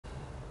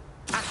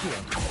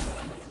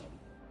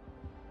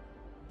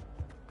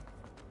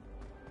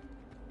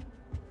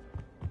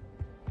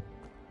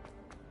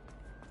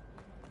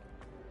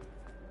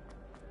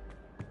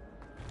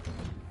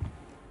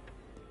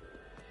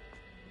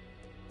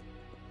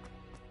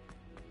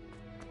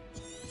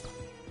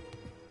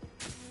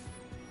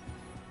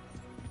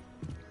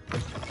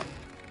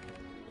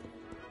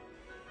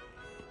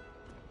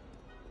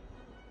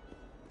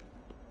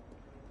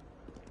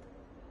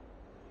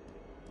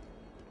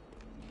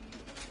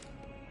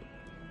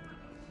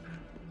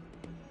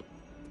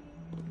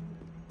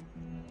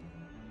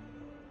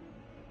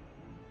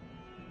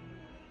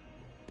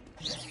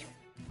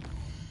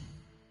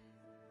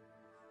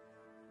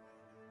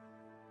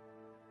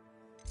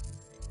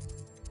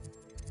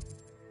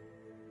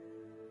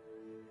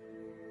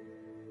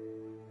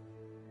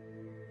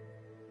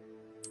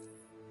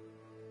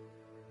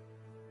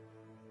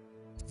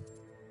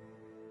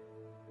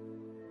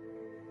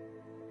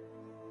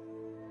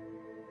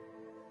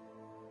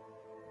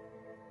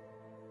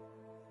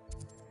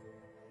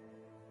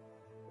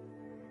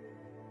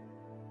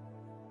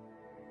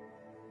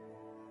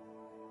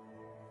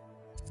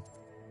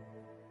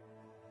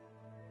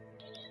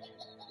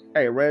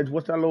Hey, Reg,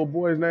 what's that little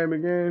boy's name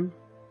again?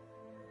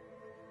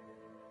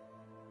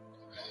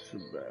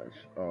 Sebastian.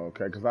 Oh,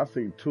 okay, because I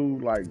see two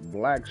like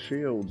black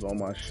shields on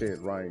my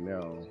shit right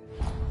now.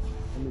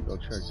 Let me go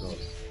check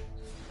those.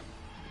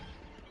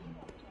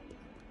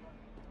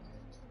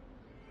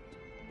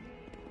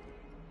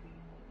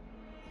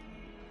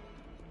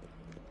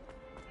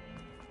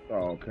 Oh,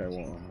 okay,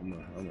 well, I'm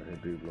gonna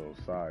hit these little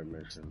side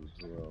missions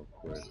real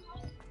quick.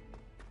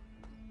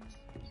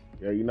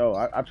 Yeah, you know,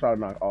 I try to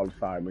knock all the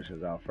side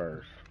missions out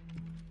first.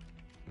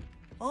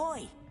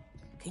 Oi,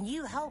 can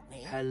you help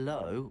me?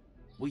 Hello?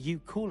 Were you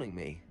calling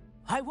me?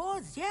 I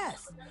was,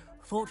 yes.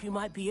 Thought you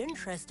might be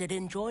interested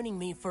in joining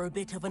me for a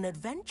bit of an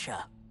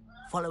adventure.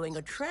 Following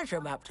a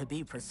treasure map, to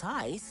be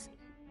precise.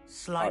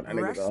 Slight That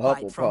nigga's a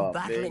respite from Hufflepuff,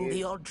 battling nigga.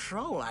 the odd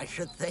troll, I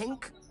should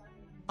think.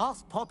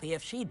 Asked Poppy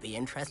if she'd be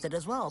interested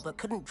as well, but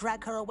couldn't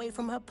drag her away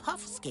from her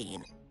puff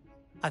skein.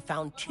 I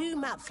found 2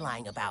 maps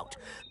lying about,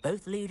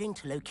 both leading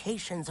to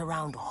locations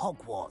around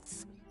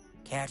Hogwarts.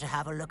 Care to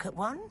have a look at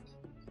one?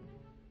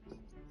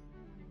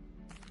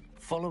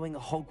 Following a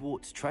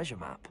Hogwarts treasure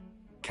map?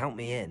 Count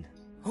me in.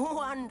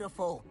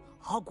 Wonderful.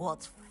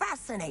 Hogwarts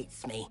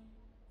fascinates me.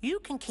 You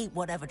can keep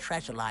whatever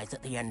treasure lies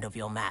at the end of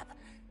your map.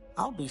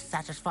 I'll be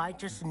satisfied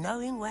just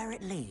knowing where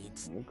it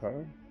leads.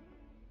 Okay.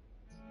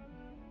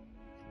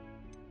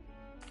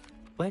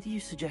 Where do you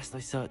suggest I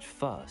search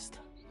first?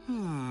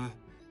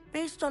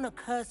 Based on a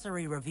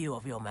cursory review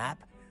of your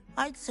map,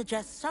 I'd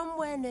suggest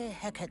somewhere near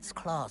Hecat's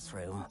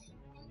classroom.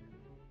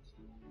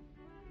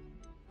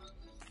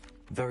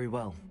 Very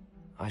well.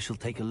 I shall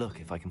take a look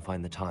if I can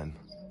find the time.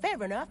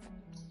 Fair enough.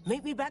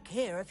 Meet me back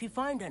here if you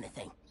find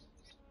anything.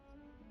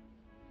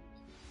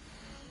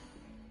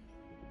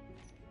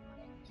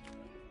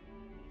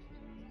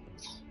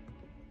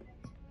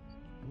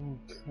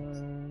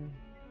 Okay.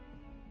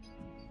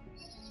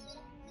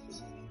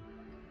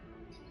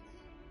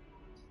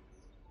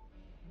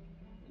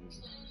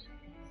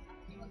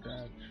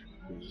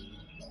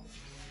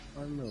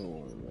 I know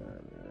where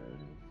that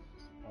is.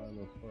 I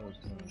know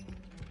first time.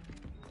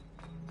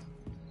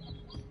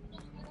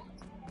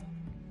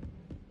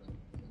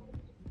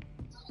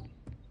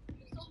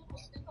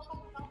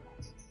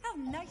 How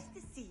nice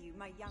to see you,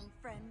 my young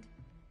friend.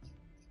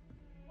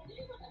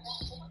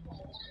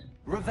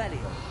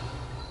 Revelio.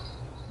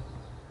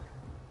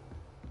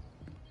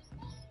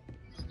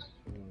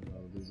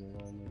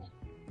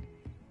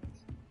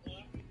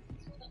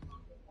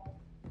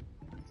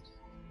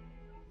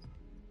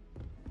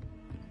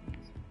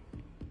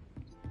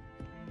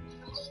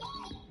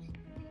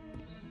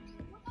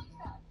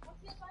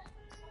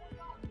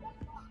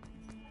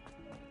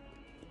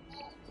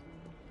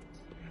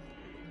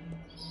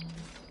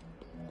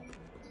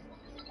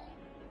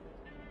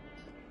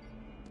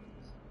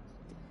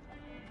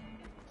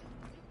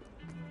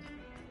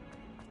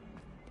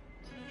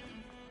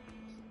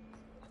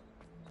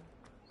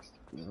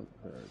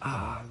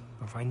 Ah,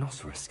 a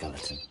rhinoceros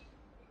skeleton.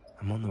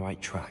 I'm on the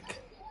right track.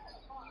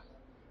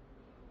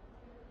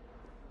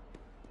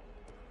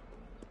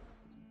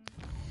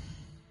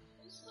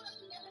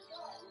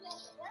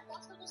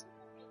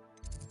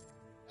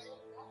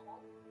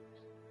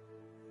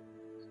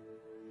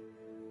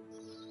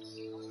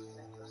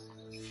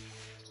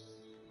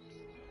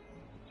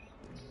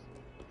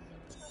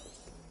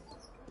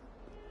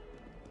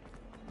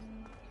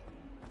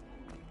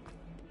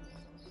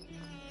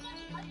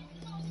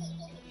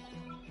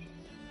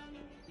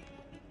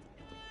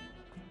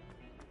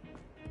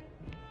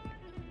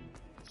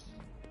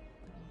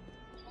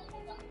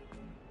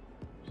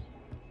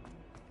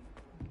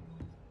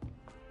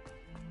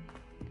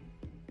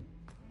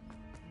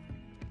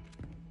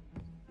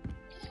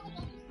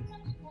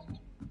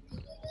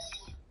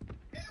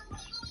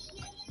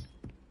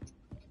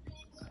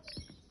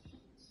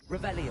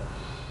 Revelio.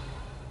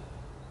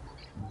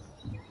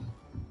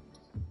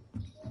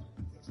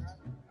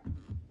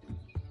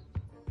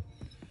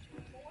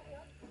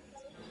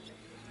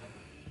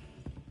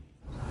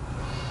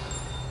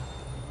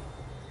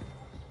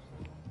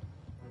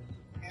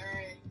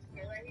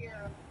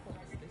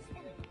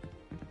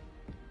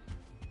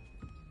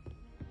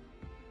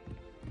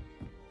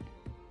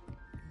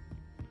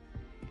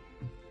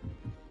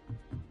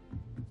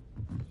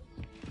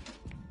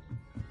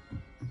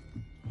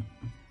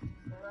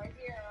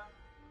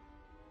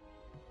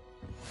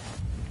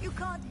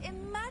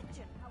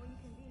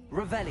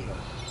 Revelio.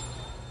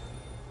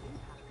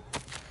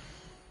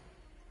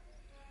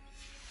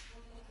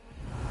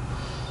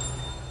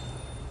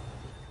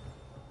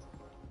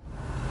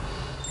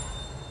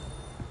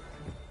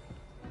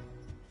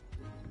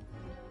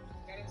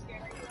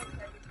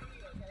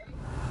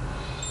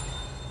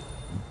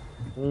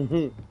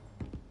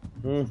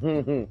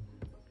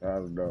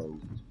 That's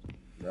dope.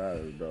 That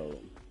is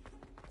dope.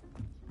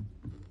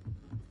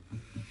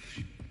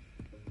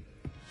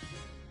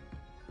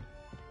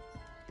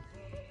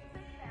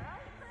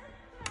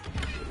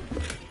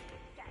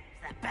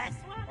 The best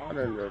one? I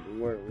didn't just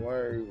went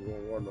way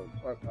what the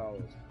fuck I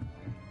was.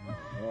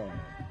 Oh.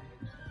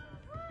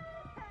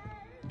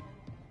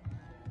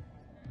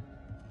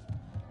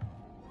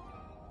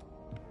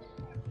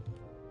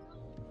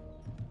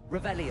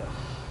 Revelio.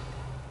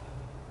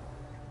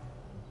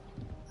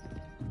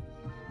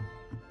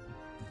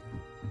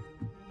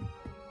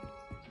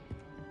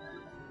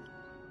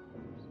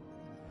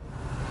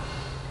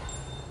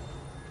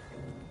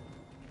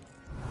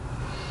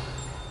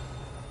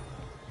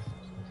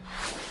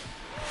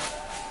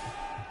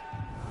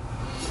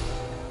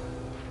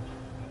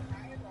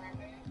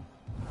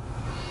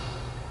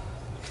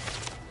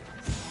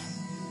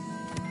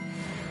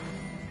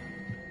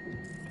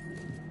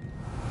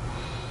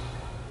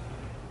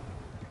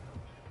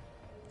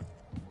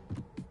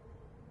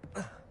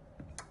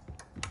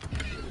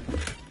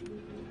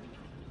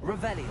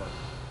 Revelio.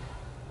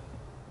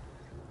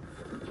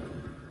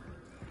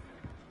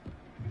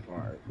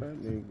 Alright,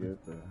 let me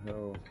get the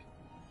hell.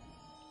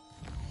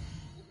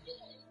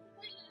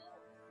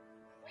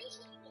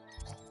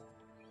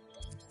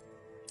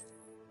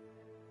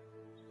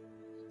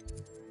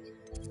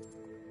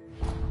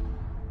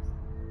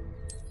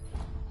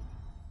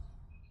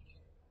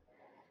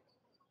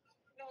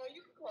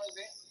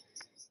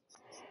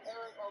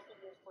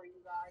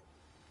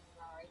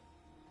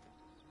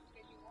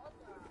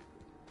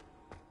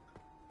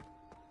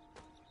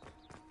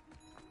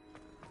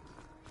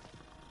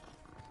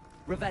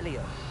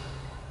 Revelio.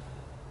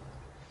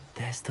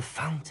 There's the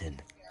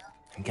fountain.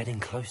 I'm getting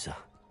closer.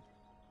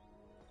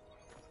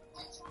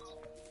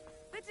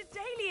 The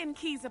Daedalian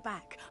keys are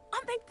back.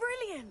 Aren't they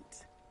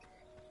brilliant?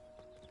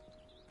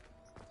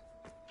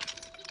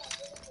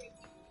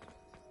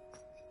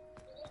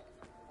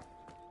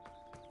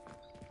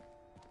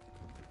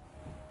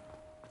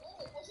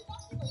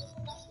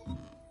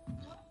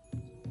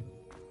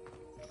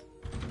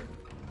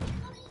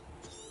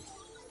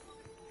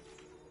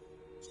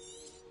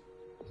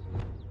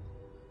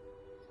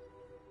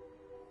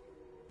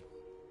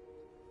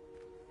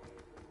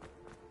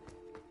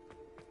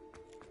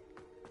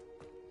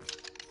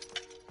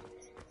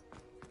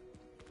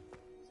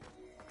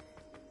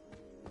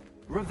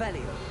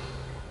 Revelio.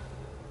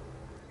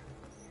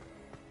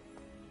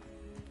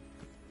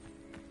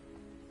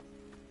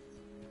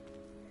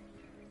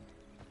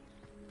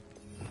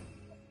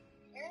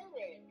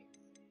 Eric,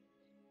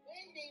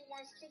 Wendy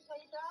wants to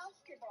play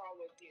basketball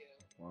with you.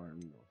 Fine.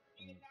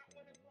 Do you not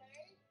want to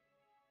play?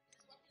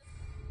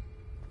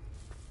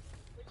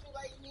 Would you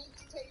like me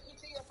to take you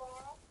to your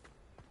ball?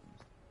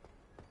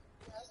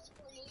 Yes,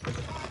 please.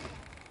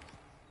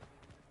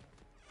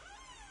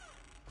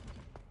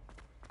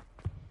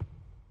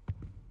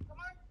 Come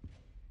on.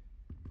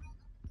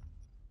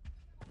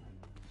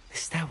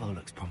 This stairwell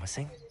looks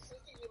promising.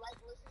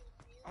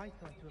 I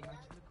thought you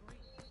liked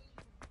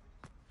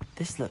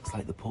This looks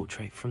like the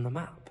portrait from the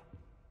map.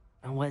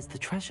 And where's the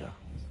treasure?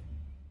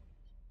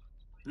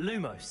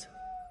 Lumos.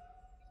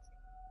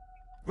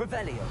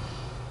 Revelio.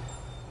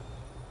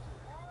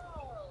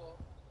 Oh,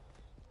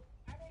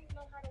 I don't even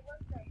know how to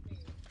work that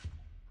thing.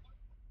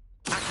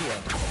 Accio.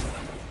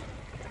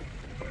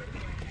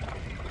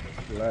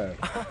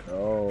 Left.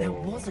 Oh. There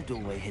was a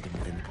doorway hidden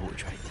within the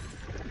portrait.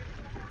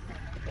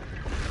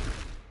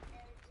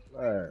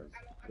 Let's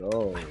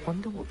go. I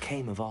wonder what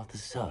came of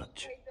Arthur's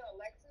search. Take the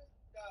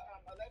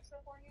Alexa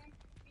for him.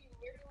 He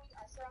literally,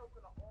 I said I was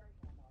gonna order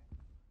him one.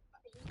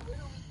 He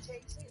literally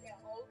takes it and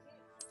holds it,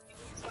 and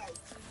he's like,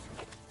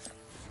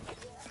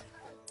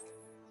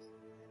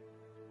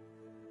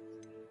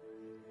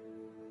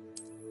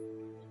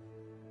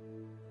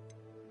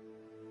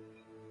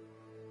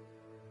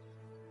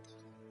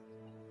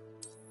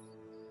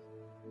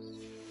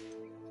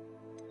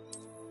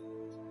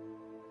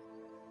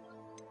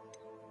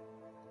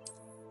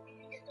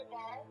 you get the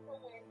ball for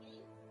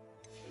Wendy.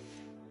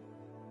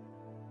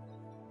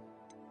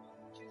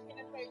 She's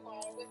gonna play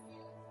ball with you.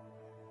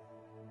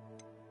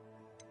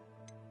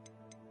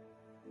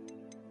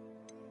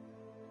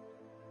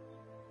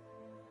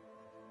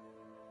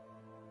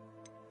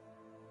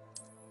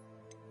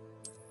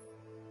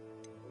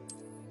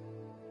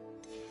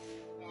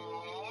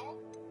 Aww.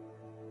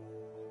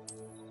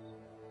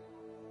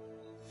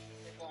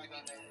 They're going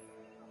on a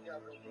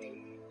double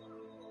date.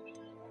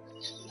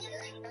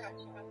 Yeah.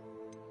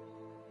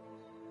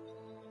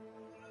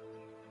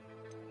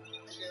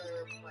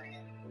 Your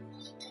friend.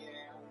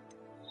 Yeah.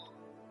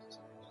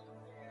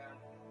 Yeah.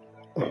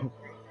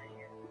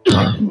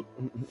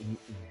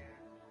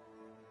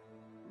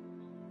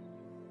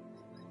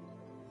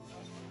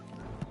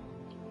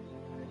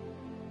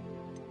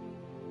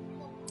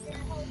 That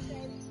whole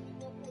said he's gonna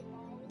go play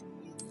ball.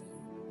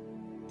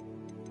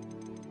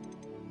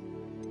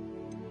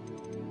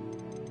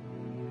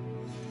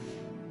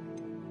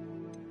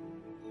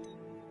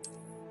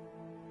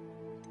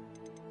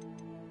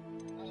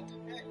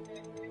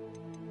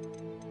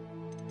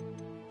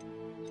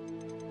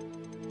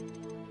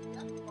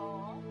 That's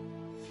all.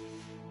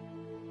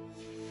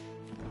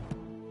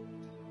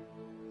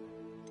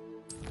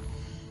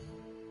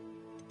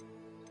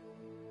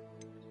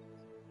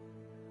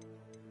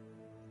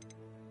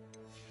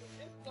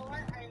 This door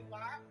I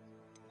locked.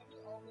 Let me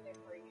open it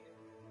for you.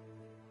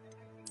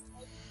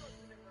 Oh, you go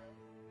to the room.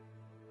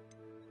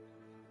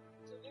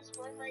 So this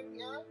room right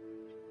here,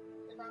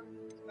 if I'm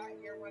not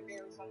here one day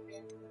or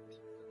something, so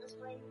this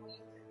room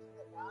leads into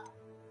the lock.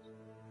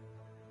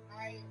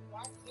 I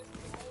locked this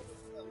door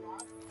with the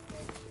lock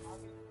because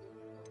obviously,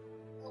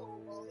 oh,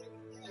 well,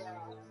 yeah,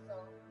 so, so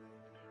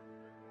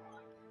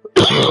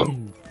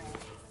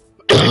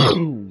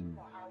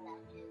I'll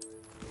lock it.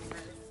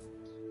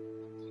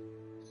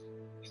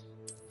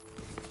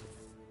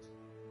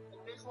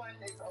 And this one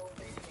is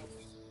open.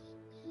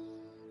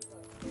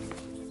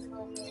 It's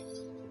open.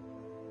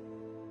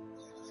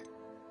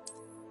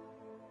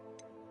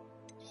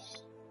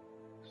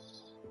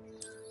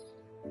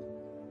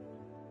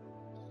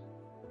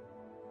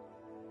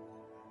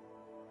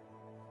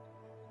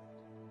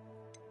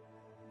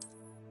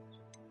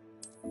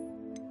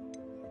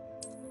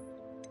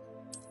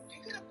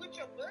 You could have put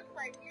your book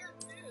right here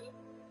too.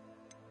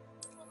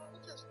 You want to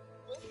put your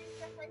book and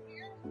stuff right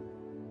here?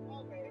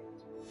 Okay.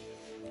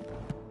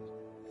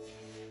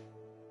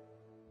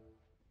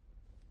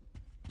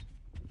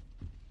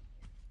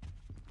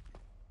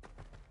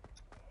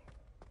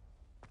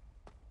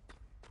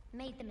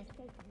 Made the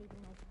mistake of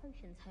leaving my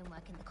potions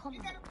homework in the You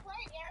common gotta room.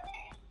 play,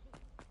 Aaron.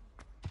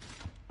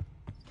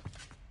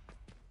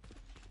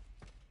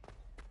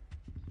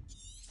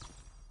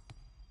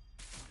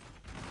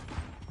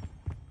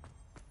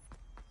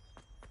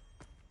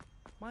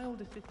 My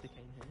older sister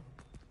came here.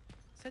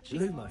 Said she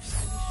Lumos.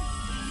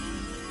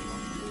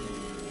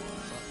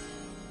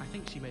 I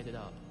think she made it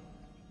up.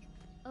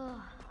 Ugh,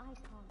 I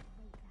can't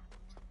wait to have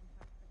a nap in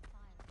front of the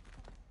fire.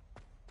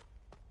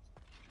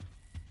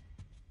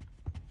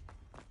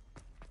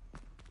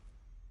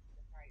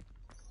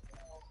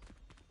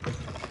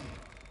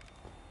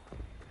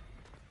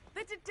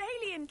 The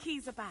Daedalian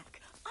keys are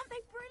back. Aren't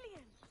they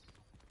brilliant?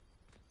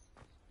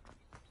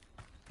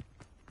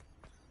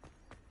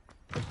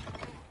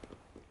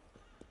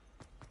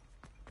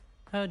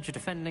 Heard you're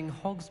defending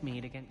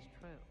Hogsmeade against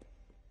Trill.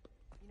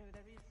 You know,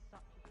 there is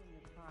such a thing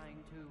as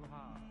trying too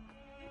hard.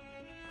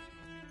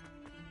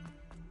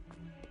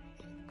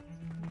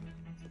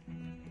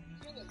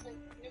 Let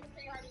me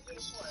see how to do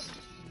it for it.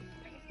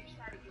 Let me see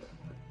how to do it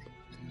for it.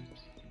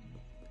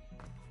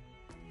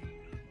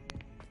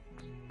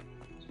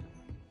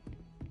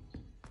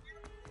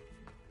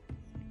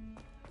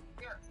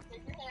 Here,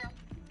 take your hand.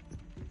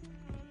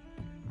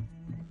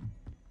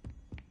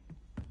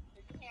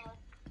 Take your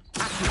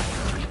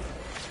hand.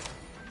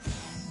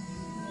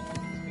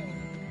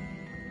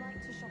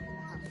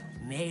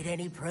 Made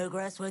any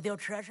progress with your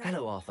treasure?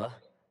 Hello, Arthur.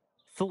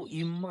 Thought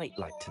you might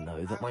like to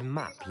know that my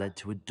map led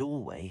to a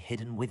doorway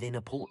hidden within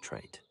a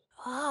portrait.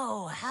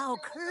 Oh, how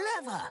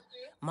clever!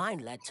 Mine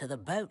led to the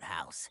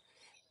boathouse.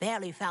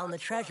 Barely found the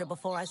treasure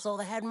before I saw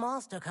the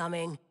headmaster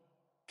coming.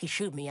 He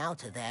shooed me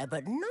out of there,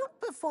 but not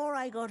before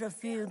I got a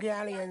few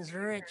galleons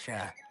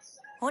richer.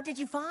 What did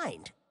you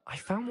find? I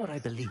found what I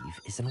believe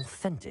is an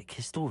authentic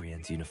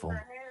historian's uniform.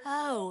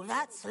 Oh,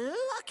 that's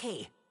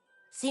lucky.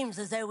 Seems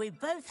as though we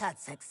both had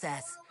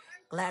success.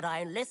 Glad I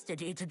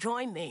enlisted you to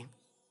join me.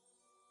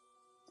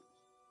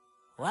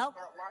 Well,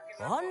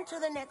 on to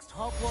the next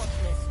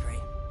Hogwarts mystery.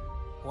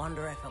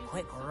 Wonder if a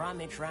quick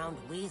rummage round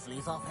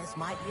Weasley's office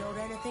might yield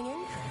anything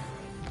interesting.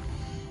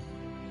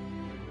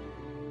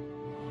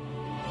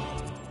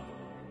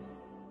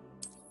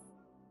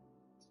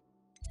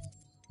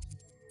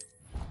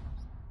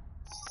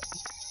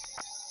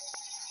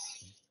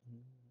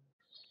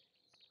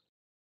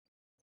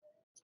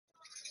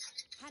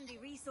 Handy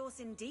resource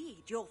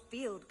indeed, your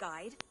field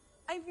guide.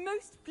 I'm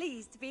most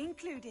pleased to be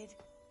included.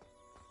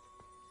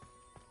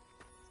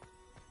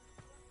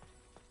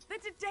 The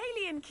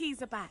Daedalian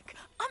keys are back.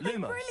 Aren't they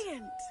Lumos.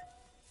 brilliant?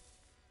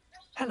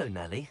 Hello,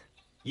 Nellie.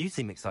 You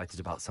seem excited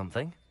about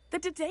something. The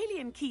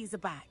Daedalian keys are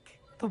back.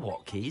 The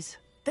what keys?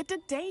 The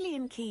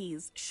Daedalian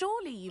keys.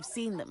 Surely you've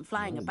seen them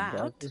flying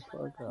about.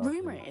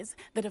 Rumor is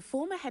that a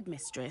former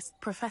headmistress,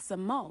 Professor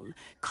Mole,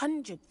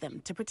 conjured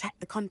them to protect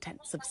the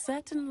contents of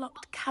certain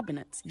locked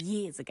cabinets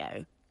years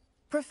ago.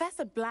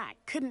 Professor Black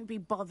couldn't be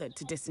bothered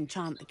to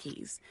disenchant the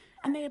keys,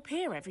 and they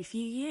appear every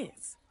few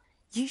years.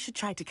 You should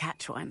try to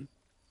catch one.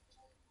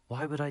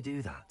 Why would I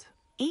do that?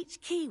 Each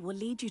key will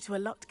lead you to a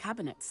locked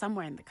cabinet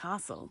somewhere in the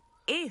castle.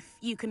 If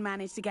you can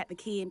manage to get the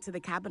key into the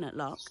cabinet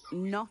lock,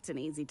 not an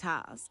easy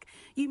task,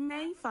 you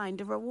may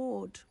find a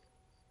reward.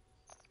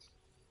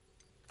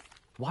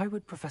 Why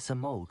would Professor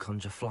Mole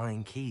conjure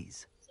flying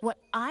keys? What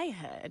I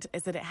heard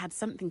is that it had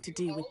something to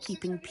do with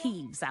keeping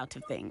Peeves out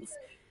of things.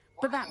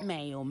 but that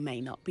may or may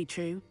not be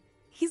true.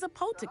 He's a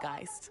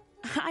poltergeist.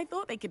 I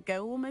thought they could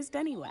go almost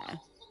anywhere.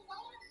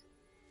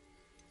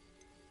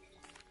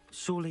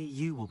 Surely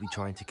you will be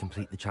trying to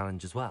complete the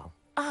challenge as well?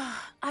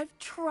 I've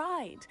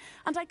tried,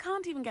 and I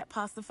can't even get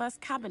past the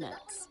first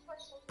cabinets.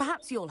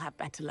 Perhaps you'll have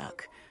better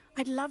luck.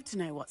 I'd love to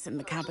know what's in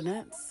the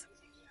cabinets.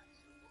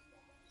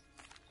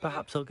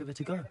 Perhaps I'll give it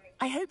a go.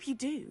 I hope you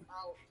do.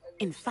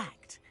 In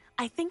fact,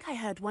 I think I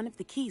heard one of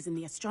the keys in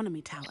the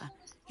astronomy tower.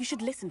 You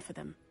should listen for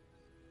them.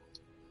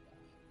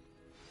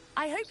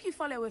 I hope you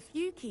follow a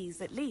few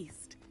keys at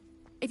least.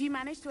 If you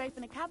manage to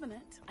open a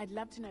cabinet, I'd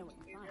love to know what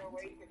you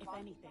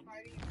find, if anything.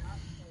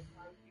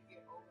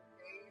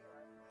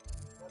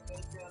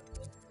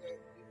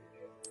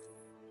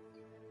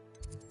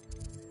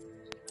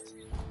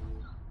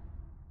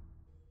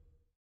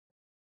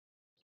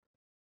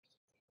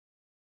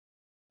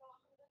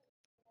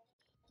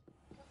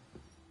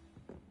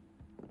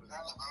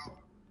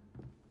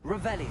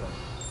 Revelio.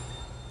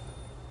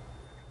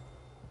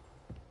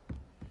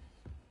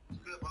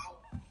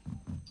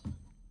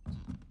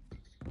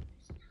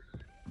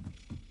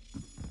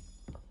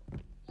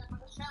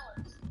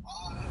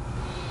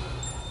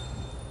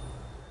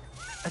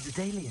 A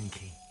Daedalian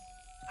key.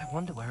 I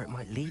wonder where it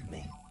might lead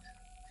me.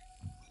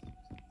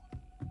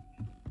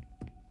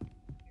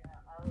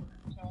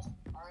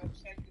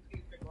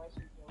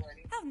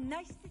 How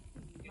nice to see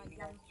you, my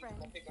young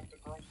friend.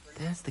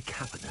 There's the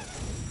cabinet.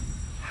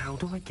 How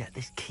do I get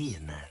this key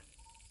in there?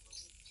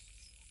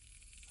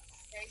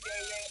 Hey,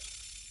 David.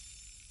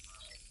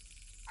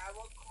 I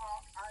will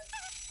call. I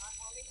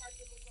only have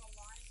to look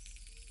online to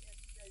see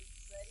if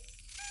it's ready,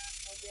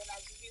 and then I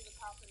give you the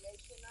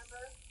confirmation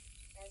number,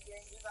 and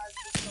then you guys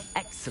just go.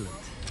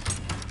 Excellent.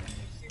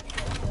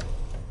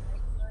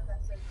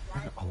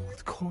 An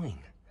old coin.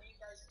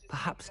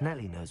 Perhaps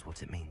Nellie knows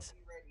what it means.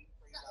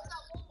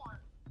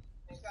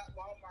 It's at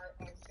Walmart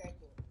on Second.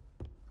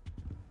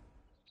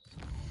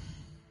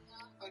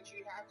 But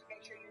you have to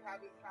make sure you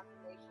have his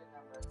confirmation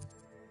number.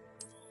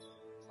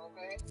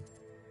 Okay?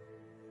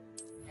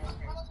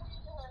 Okay.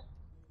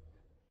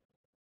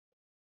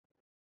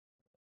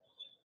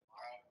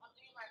 I'm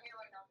doing my hair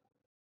right now.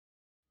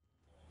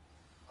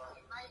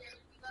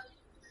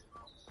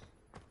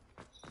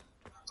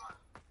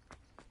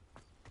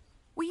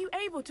 Were you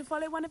able to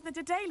follow one of the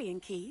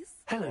Daedalian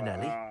keys? Hello,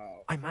 Nellie.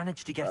 I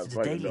managed to get a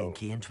Daedalian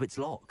key into its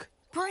lock.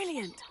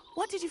 Brilliant.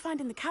 What did you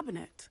find in the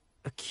cabinet?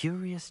 A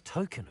curious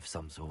token of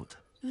some sort.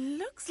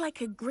 Looks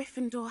like a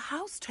Gryffindor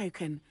house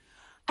token.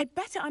 I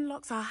bet it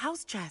unlocks our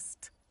house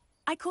chest.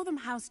 I call them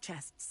house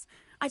chests.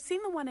 I've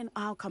seen the one in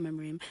our common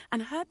room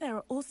and heard there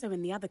are also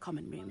in the other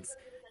common rooms.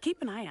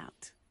 Keep an eye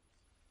out.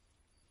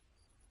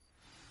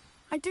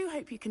 I do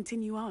hope you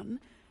continue on.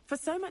 For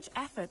so much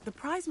effort, the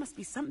prize must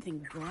be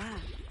something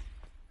grand.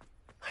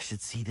 I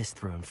should see this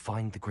through and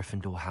find the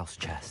Gryffindor house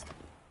chest.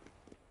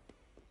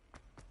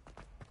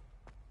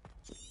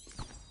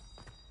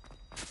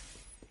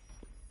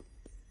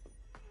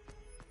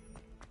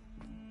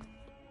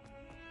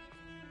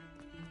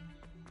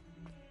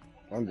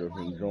 I'm just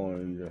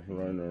enjoying just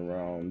running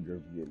around,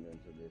 just getting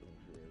into this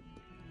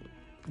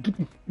and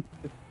shit.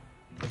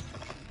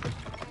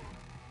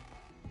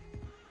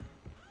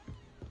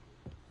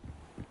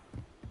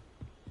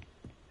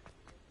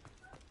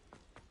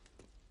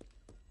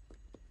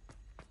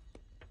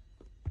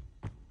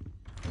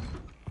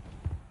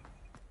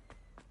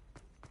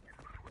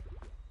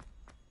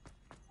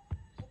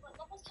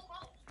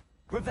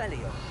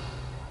 Revelio.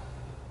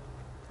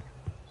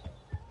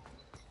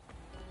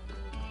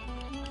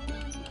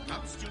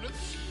 Now,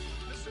 students,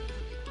 listen to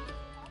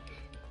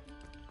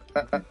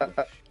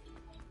me.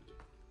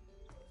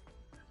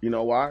 You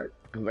know why?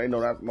 Because they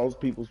know that's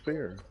most people's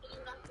fear.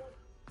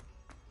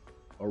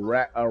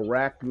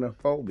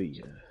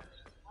 Arachnophobia.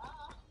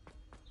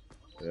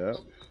 Yep.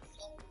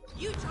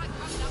 You try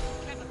coming up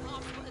with clever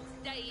passwords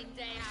day in,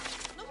 day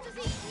out. Not as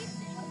easy.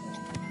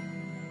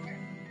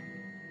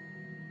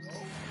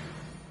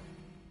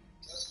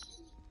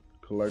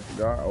 Collect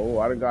the guy. Oh,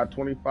 I done got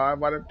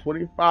 25 out of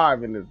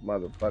 25 in this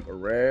motherfucker,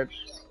 Reg.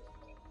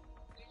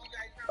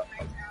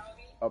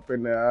 Up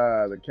in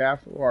the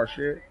castle or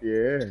shit.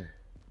 Yeah.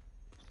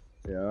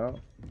 Yeah.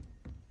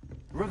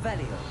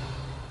 Revelio.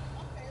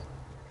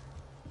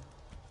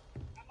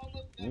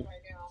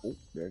 Oh,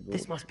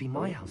 this must be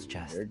my house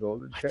chest. There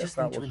goes the I chest just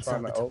need to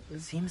insert the top.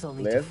 Seems I'll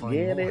need to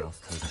find more house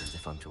tokens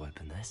if I'm to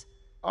open this.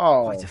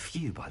 Oh, quite a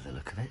few by the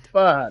look of it.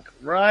 Fuck,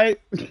 right?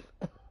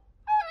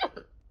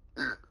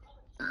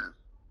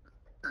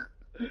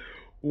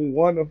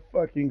 1 of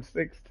fucking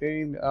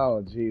 16.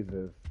 Oh,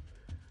 Jesus.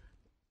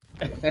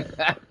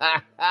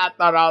 I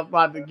thought I was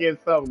about to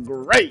get something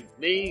great,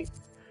 B.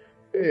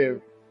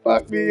 It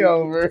fucked me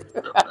over.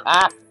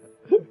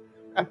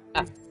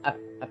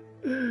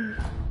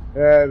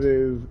 That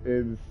is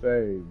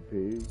insane,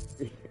 P.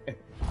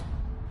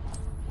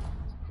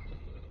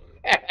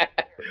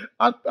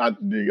 I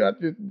just knew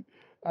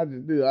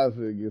I was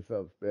gonna get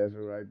something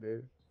special right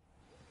there.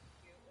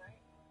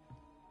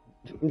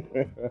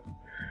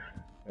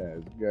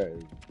 That's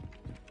good.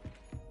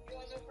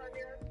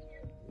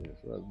 Yes,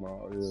 Suck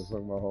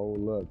my whole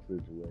luck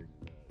situation.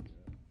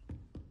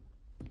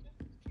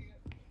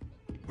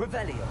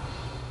 Revelio.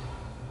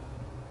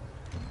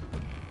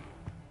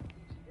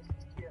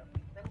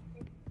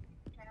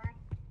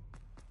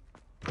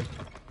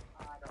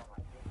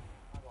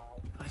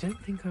 I don't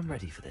think I'm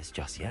ready for this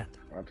just yet.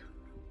 What?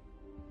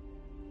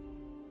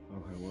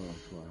 Okay, what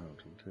else do I have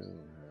to tell her?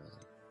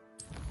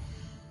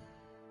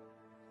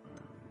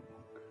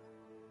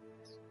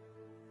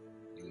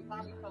 You're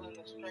probably pulling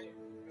the straight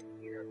from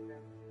here.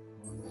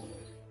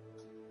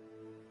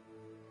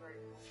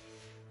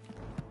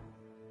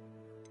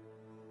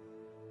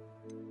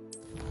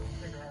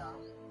 Figure it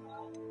out.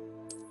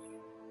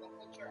 Don't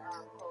put your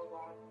clothes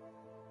on,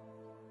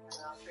 and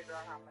I'll figure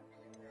out how much you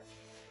need there.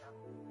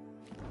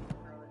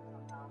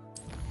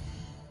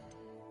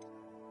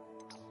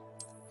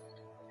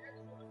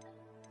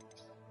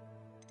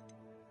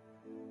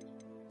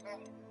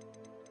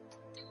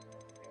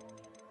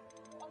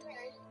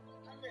 Okay,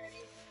 I'm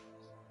ready.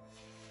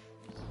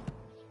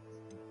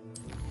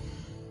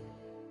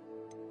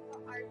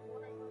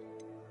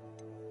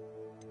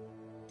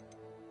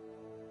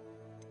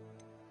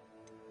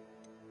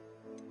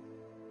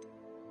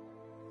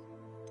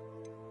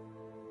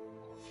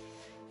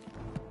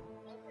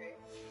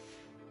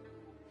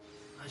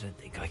 I don't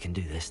think I can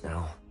do this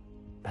now.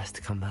 Best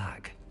to come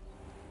back.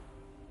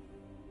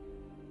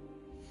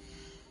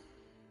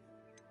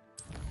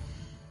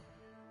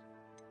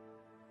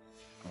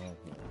 And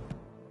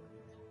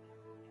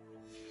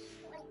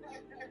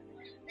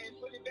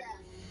put it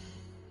back.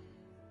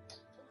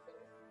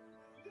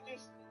 You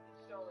just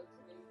show it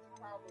to me.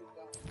 Probably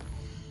don't.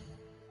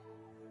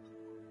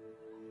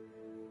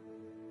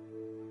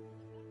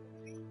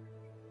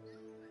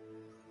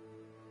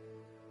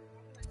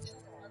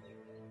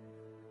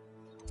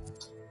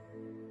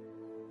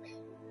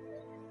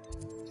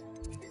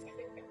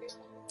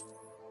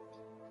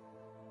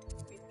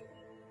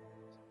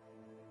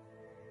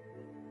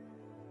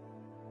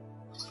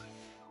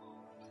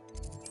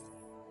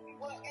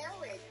 Well,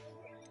 Eric,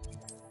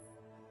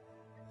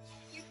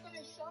 he's going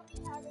to show me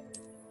how to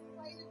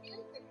play the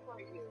music for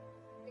you.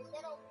 Is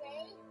that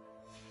okay?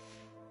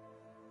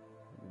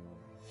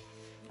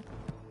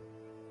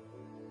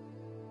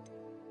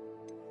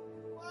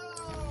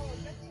 Whoa,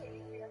 that's what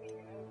he's getting.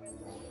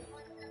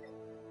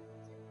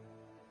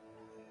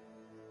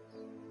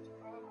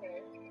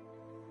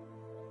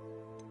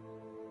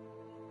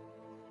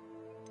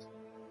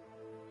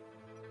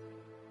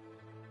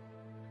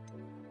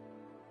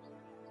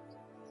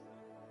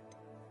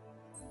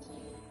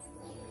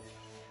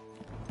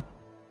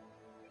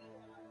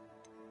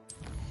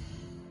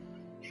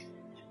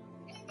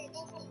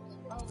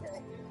 Okay.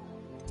 Okay.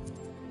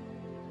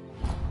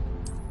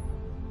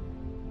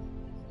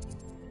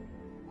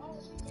 Oh,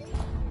 she did.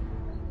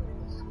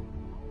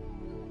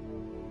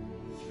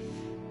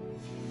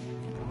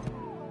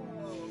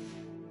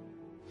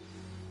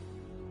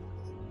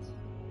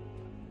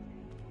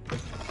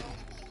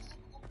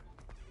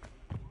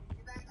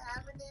 You guys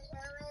having it,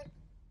 Eric?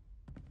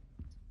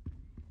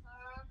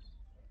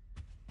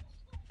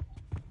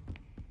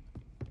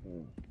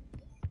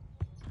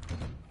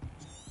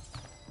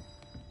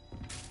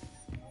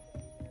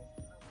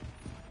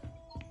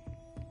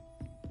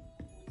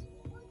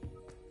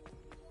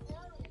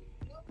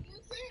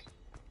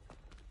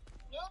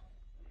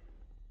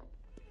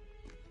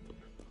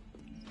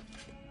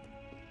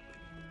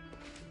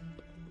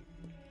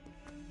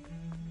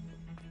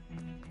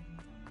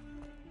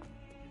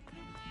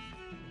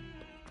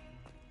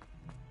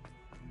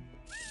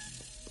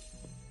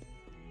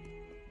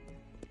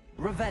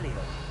 Revelio.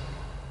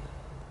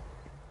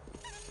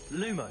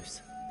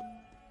 Lumos.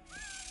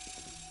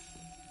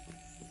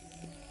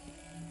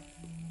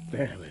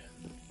 Damn it.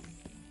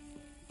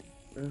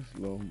 This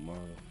little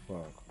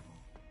motherfucker.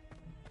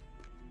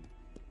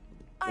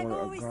 I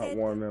got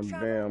one of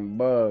them damn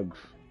bugs.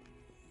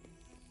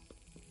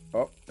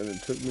 Oh, and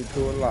it took me to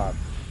a lock.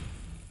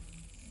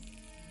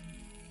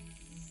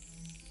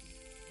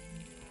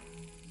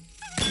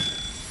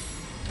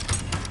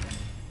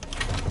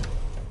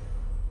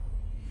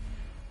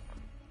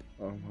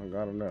 Oh, I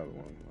got another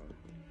one.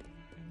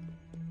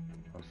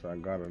 I said I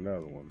got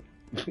another one.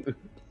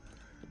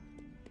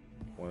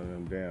 One of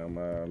them damn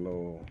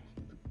little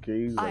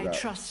keys. I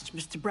trust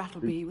Mr.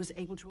 Brattleby was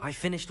able to... I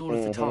finished all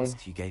of the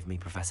tasks you gave me,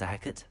 Professor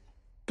Hackett.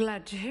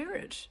 Glad to hear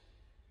it.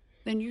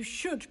 Then you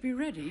should be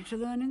ready to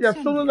learn Yeah, as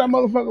soon as that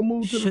motherfucker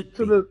moved to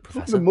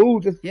the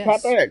move, just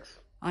pop X.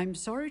 I'm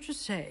sorry to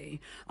say,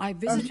 I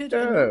visited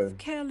enough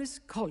careless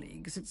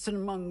colleagues at St.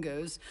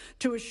 Mungo's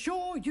to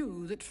assure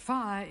you that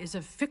fire is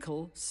a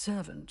fickle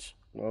servant.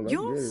 Well,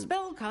 your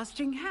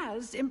spellcasting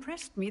has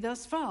impressed me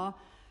thus far,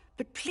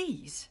 but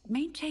please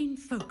maintain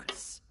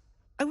focus.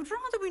 I would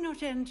rather we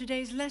not end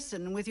today's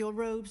lesson with your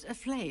robes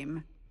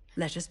aflame.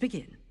 Let us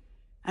begin.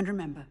 And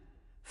remember,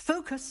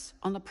 focus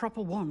on the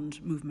proper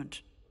wand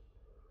movement.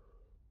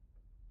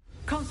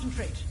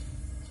 Concentrate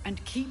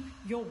and keep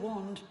your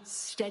wand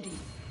steady.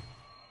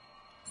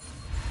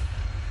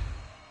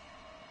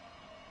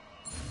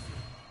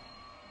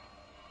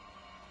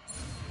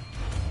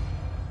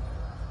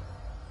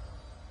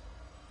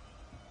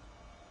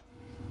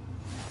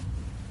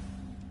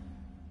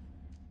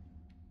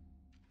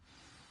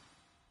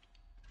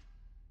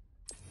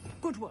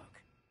 Good work.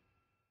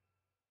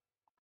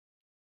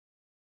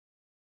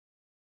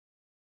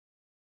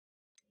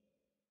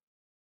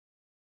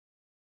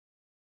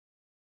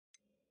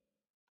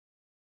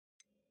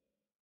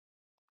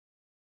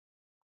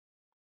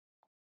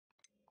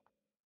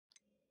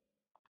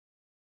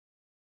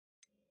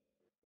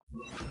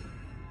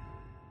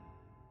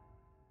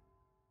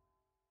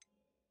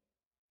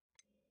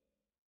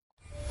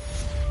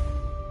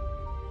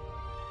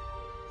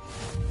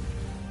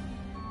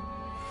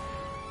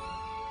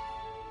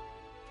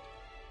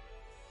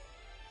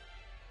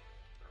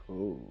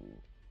 Cool.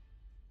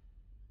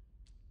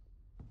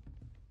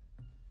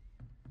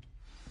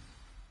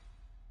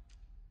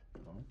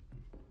 Oh,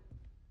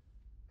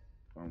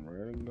 I'm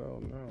ready to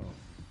go now.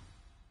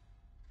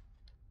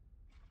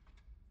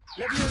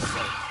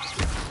 Levioso!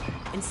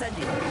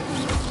 Incendio!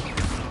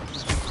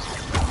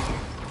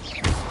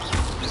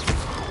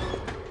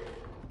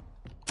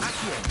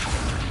 Accio!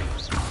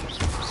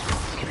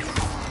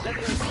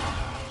 Levioso!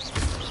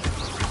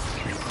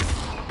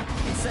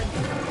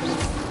 Incendio!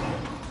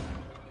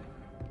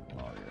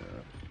 Oh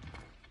yeah.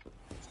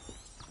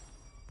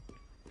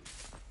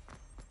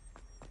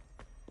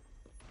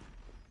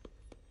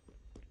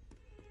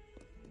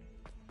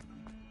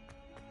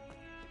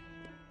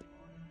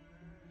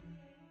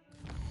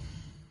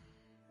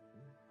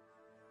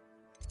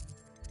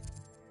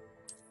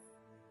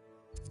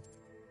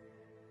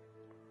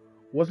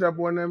 What's that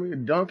boy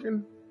name?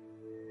 Duncan?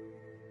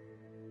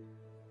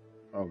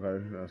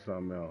 Okay, that's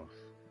something else.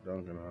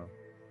 Duncan, huh?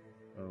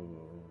 Oh.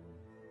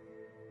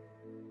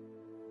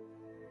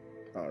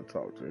 I'll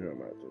talk to him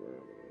after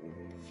that.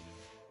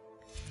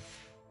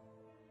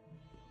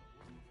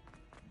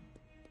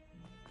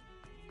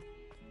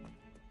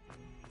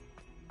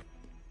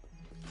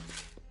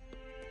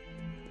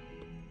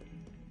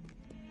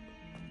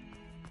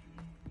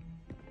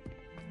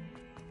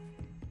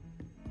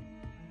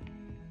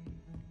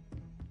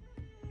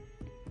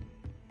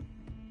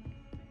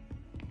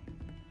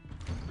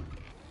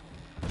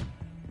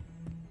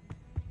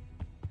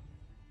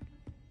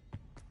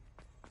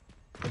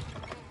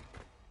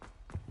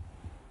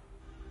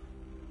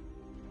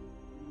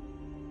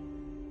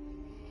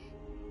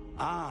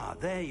 Ah,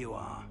 there you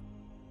are.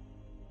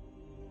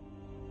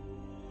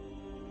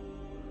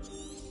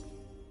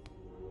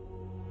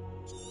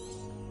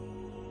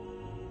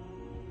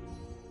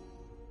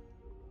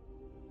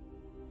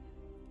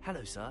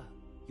 Hello, sir.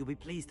 You'll be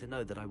pleased to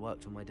know that I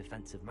worked on my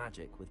defensive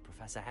magic with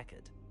Professor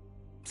Heckard.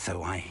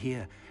 So I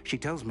hear. She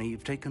tells me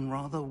you've taken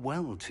rather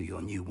well to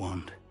your new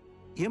wand.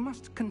 You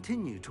must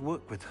continue to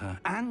work with her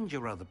and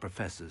your other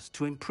professors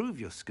to improve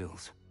your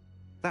skills.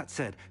 That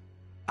said,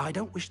 I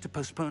don't wish to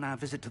postpone our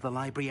visit to the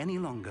library any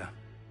longer.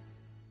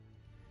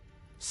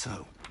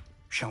 So,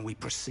 shall we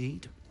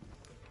proceed?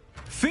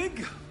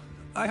 Fig,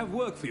 I have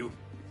work for you.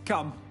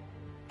 Come.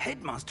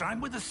 Headmaster,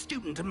 I'm with a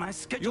student and my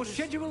schedule Your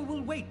schedule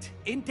will wait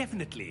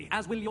indefinitely,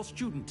 as will your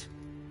student.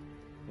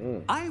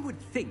 I would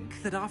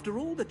think that after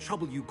all the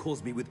trouble you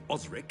caused me with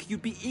Osric,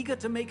 you'd be eager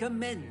to make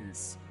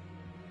amends.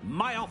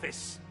 My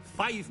office,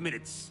 5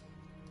 minutes.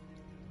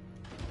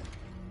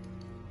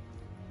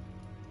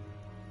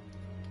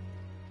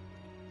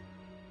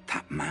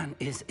 That man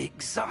is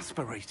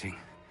exasperating.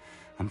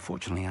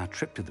 Unfortunately, our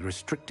trip to the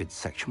restricted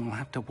section will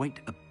have to wait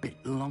a bit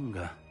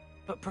longer.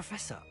 But,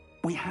 Professor...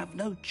 We have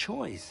no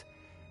choice.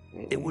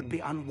 It would be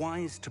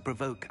unwise to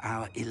provoke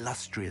our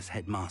illustrious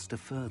headmaster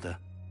further.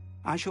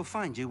 I shall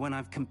find you when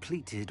I've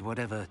completed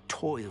whatever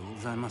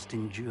toils I must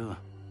endure.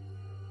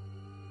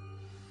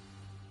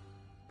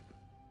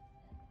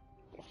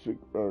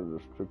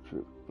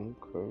 Restricted.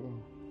 Okay.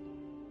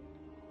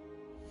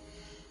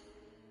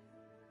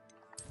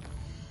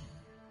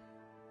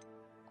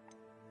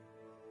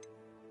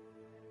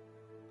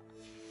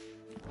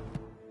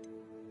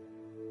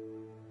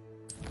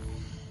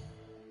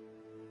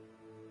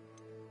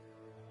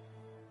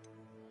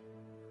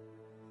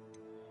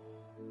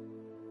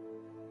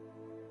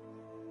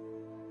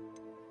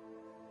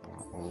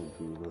 I'll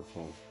do this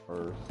one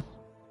first.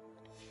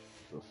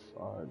 The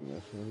side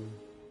mission.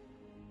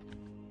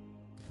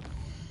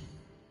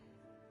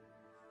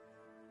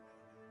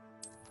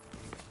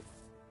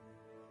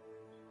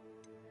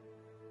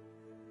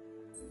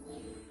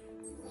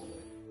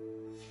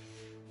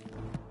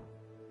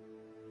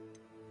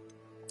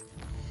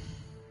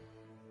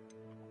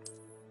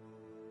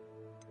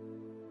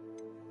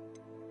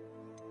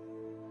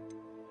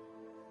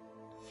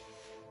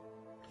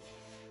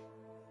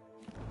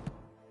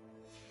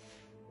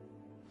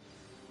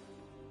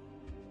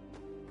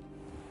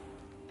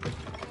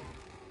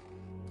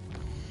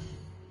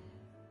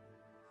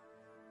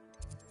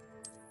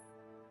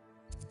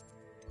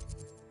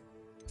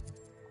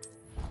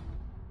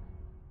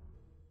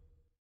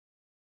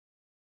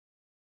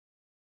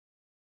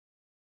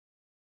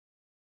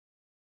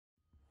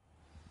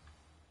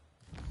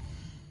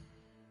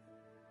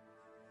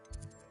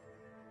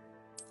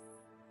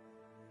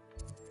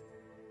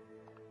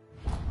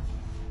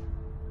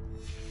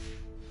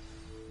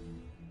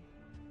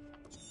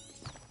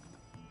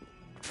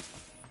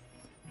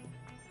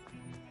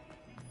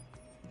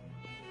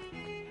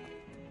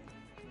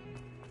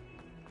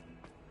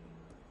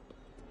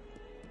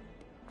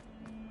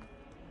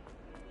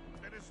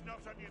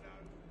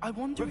 I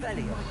wonder if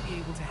you might be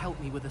able to help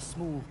me with a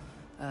small,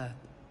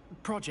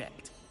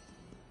 project.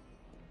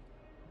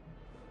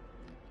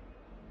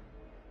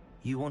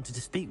 You wanted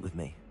to speak with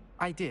me?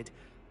 I did.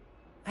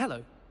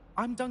 Hello,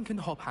 I'm Duncan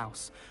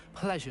Hobhouse.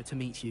 Pleasure to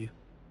meet you.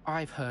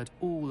 I've heard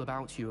all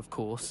about you, of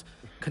course,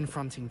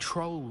 confronting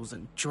trolls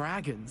and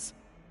dragons.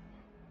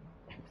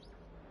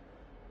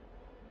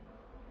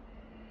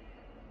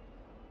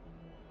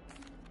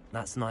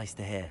 That's nice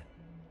to hear.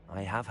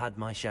 I have had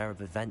my share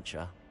of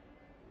adventure.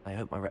 I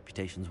hope my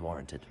reputation's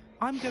warranted.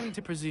 I'm going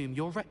to presume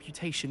your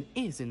reputation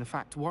is in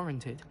fact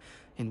warranted,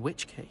 in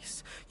which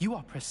case, you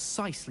are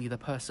precisely the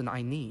person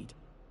I need.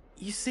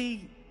 You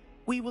see,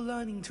 we were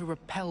learning to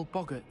repel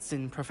boggarts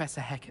in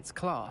Professor Hecat's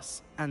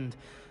class, and,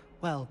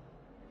 well,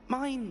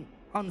 mine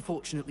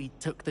unfortunately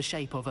took the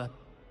shape of a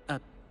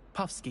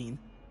puffskein.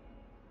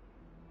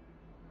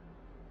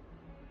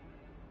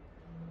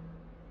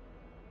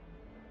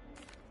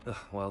 Ugh,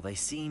 well, they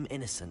seem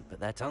innocent, but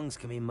their tongues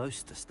can be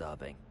most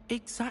disturbing.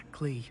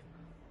 Exactly.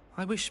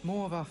 I wish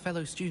more of our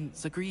fellow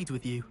students agreed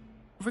with you.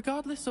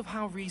 Regardless of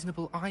how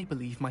reasonable I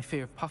believe my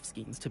fear of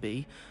puffskeins to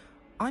be,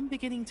 I'm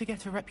beginning to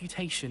get a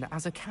reputation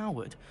as a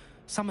coward.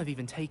 Some have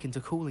even taken to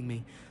calling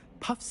me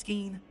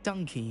Puffskein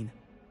Dunkeen.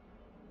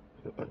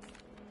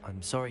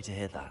 I'm sorry to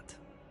hear that.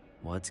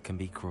 Words can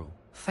be cruel.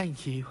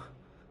 Thank you.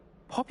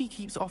 Poppy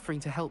keeps offering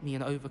to help me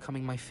in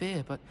overcoming my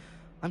fear, but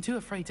I'm too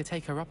afraid to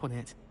take her up on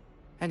it.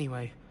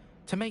 Anyway,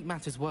 to make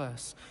matters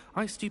worse,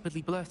 I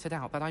stupidly blurted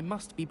out that I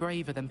must be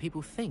braver than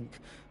people think,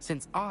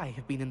 since I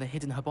have been in the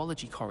hidden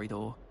herbology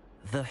corridor.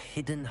 The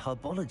hidden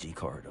herbology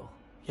corridor?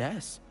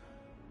 Yes.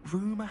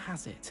 Rumor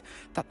has it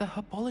that the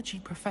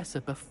herbology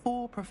professor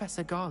before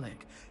Professor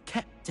Garlic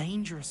kept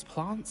dangerous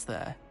plants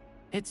there.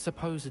 It's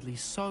supposedly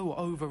so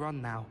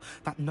overrun now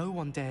that no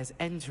one dares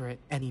enter it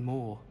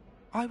anymore.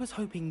 I was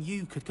hoping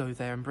you could go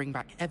there and bring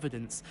back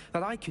evidence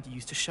that I could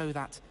use to show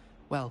that,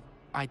 well,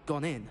 I'd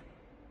gone in.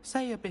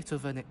 Say a bit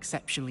of an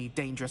exceptionally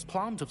dangerous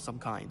plant of some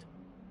kind.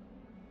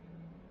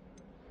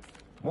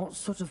 What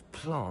sort of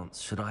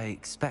plants should I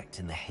expect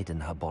in the hidden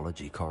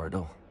herbology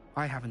corridor?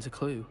 I haven't a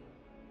clue.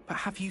 But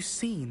have you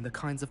seen the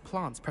kinds of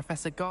plants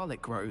Professor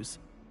Garlic grows?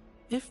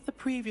 If the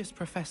previous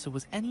professor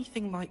was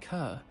anything like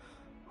her,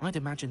 I'd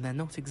imagine they're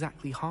not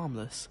exactly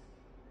harmless.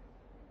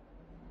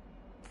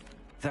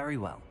 Very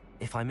well.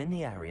 If I'm in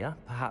the area,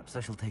 perhaps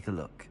I shall take a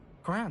look.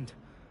 Grand.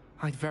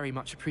 I'd very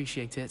much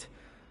appreciate it.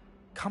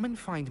 Come and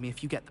find me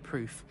if you get the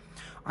proof.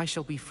 I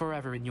shall be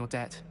forever in your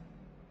debt.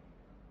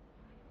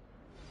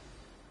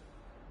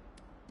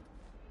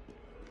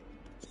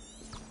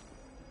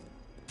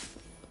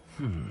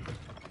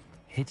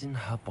 Hidden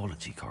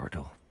herbology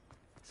corridor.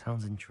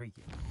 Sounds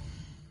intriguing.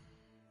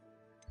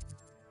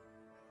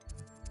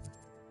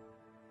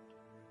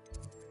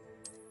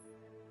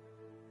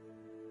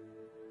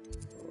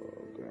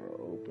 Oh,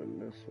 gotta open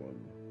this one.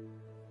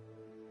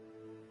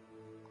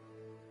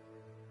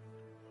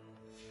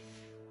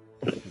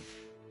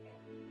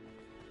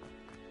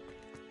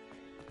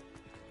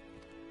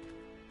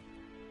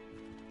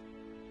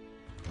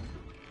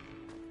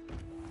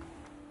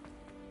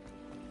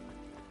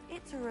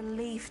 It's a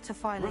relief to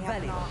finally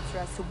have an answer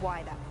as to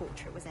why that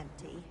portrait was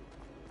empty.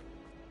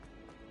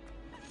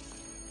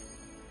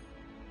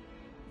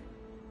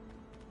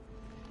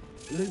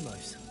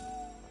 Lumos.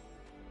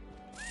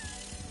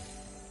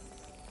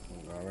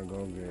 Gotta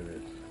go get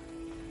it.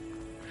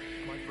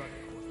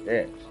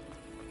 Yes.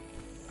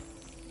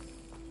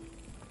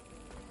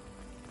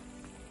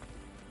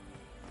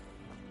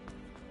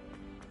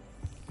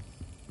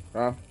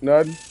 Huh?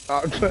 Nothing?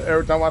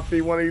 Every time I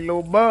see one of these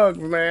little bugs,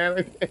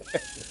 man,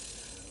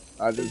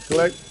 I just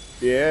click.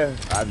 Yeah,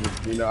 I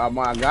just, you know,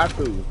 I got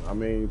to. I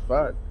mean,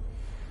 fuck.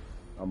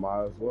 I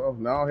might as well.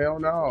 No, hell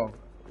no.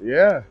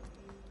 Yeah.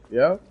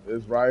 Yep,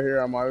 it's right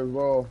here. I might as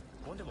well.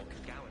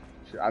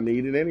 I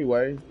need it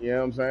anyway. You know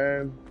what I'm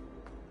saying?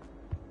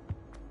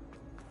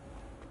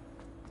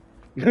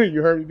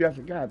 You heard me? That's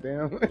a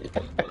goddamn.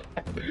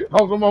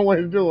 I was on my way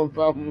to doing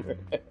something.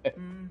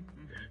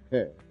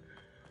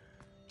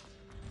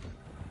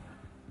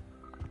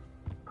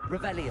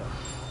 Revelio.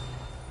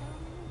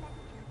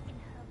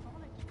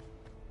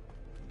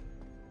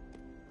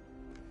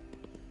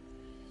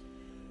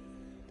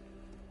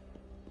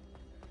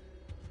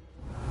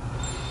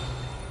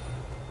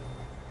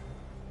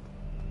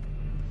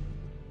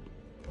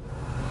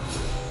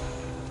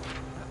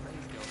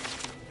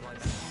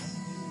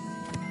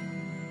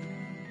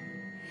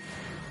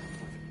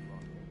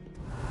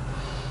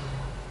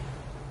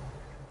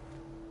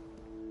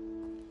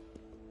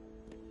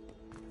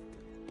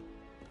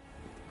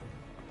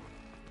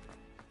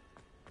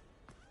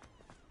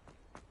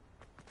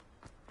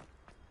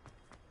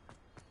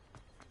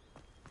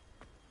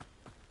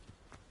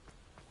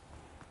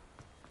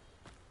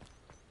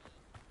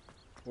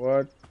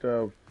 What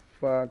the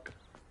fuck?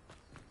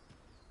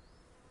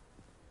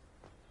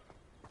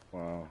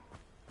 Wow.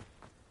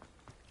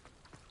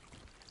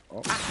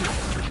 Oh.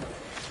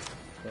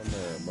 Come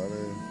here,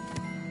 buddy.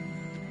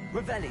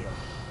 Revelio.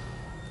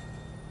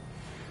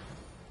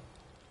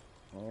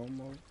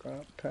 Almost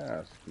got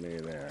past me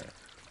there.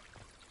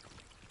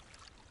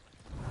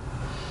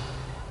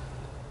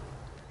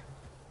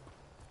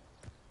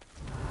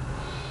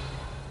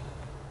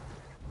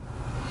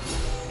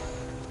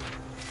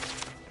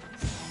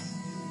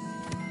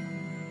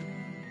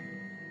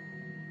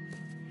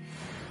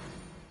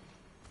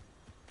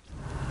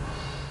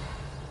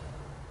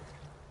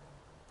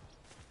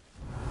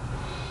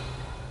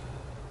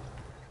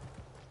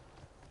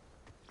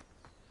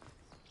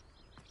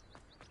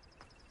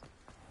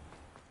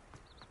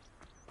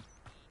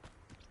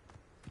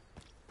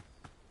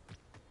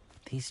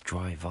 These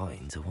dry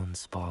vines are one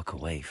spark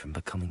away from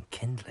becoming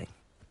kindling.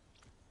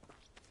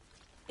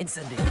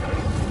 Incendio!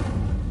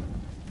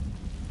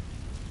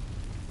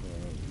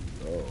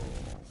 Oh.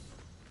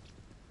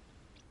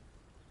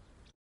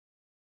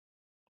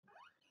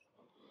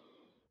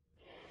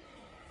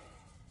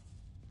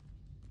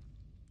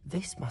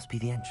 This must be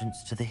the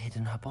entrance to the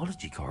hidden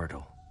herbology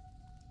corridor.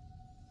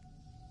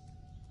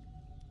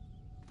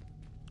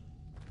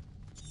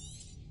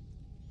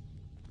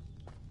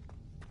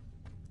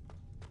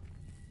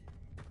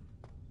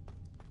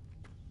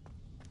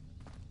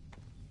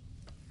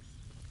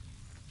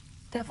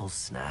 Devil's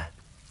Snare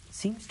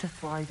seems to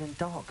thrive in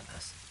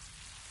darkness.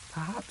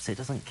 Perhaps it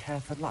doesn't care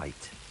for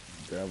light.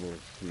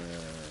 Devil's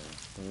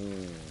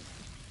Snare.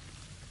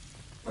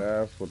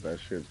 That's what that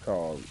shit's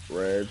called,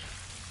 Reg.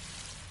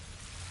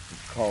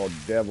 It's called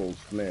Devil's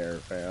Snare,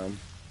 fam.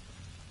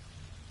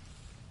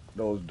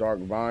 Those dark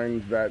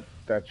vines that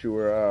you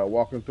were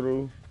walking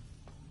through,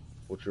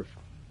 with your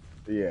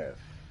yes,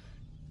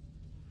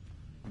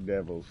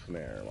 Devil's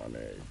Snare, my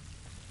name.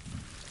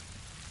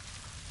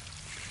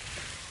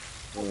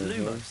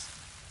 Lumos.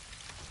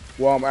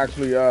 Well, I'm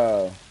actually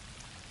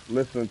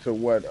listening to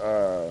what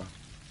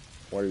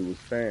he was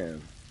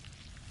saying.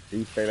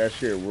 He say that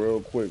shit real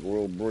quick,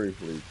 real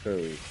briefly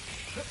too.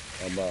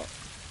 About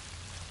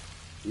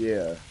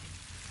yeah.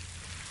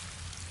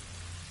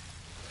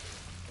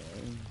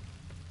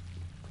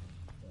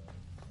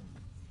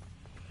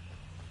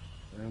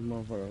 That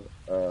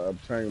motherfucker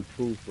obtain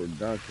proof for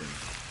Duncan.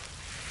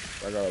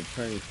 I gotta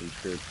obtain some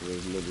shit for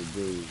this little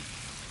dude.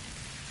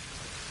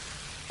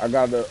 I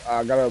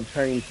gotta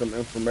obtain some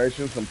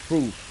information, some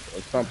proof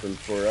or something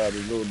for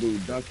this little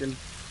dude Duncan.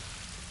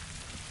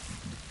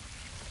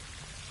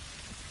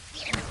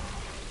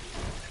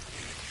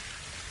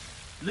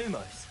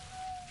 Lumos.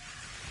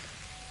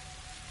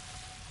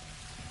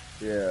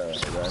 Yeah,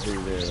 that he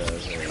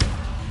did.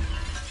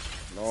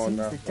 No, Seems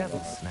the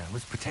Devil's Snare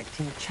was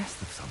protecting a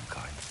chest of some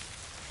kind.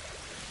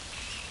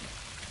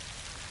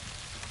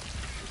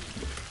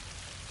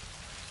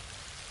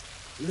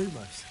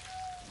 Lumos.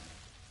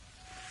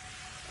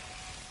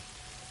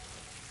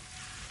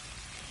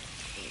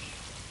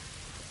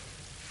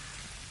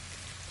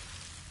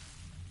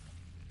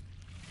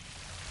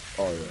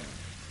 Oh yeah.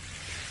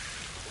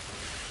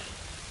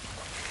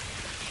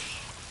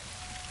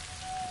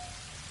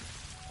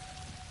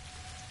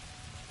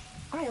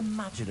 I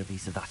imagine a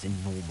piece of that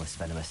enormous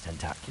venomous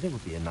tentacular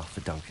would be enough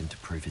for Duncan to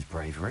prove his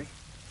bravery.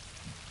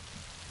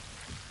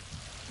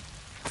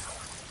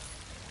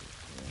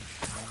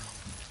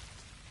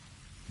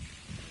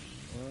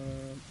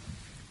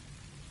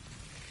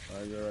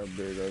 I got a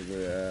big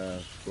ugly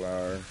ass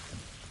flower.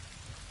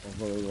 I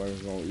feel like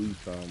it's gonna eat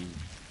something.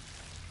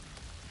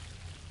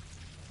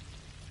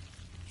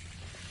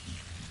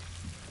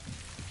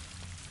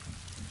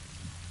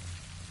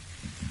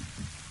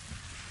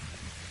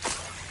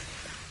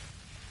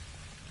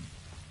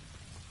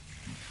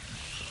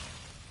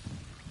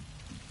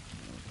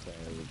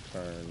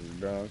 Return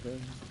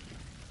Duncan.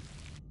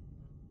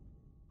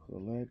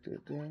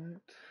 Collected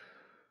that.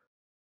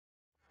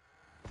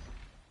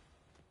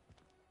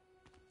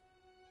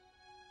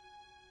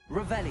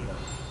 Revelio.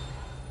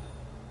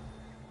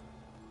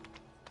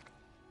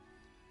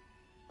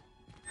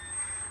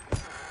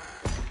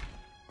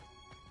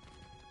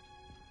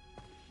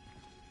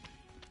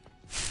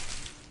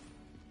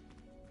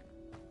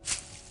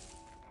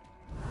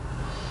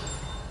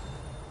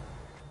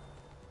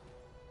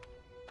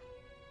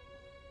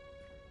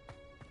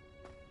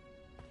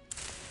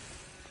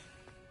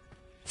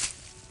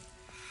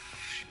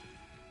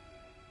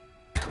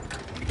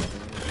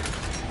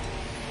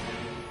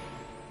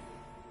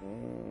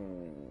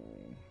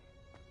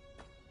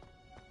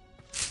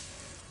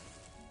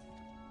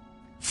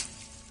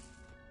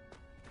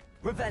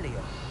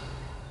 Revelio.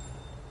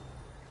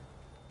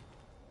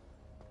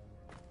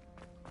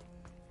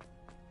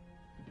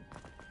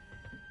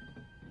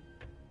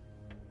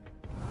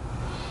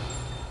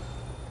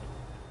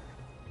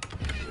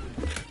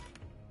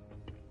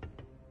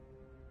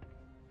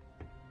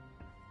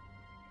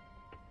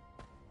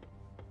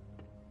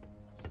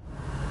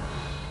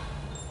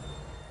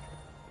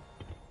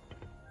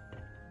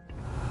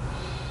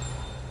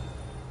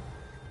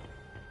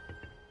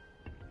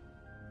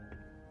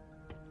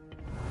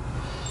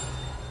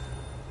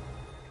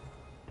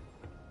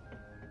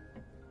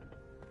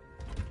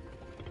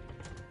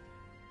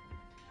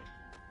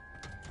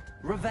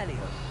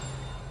 Revelio.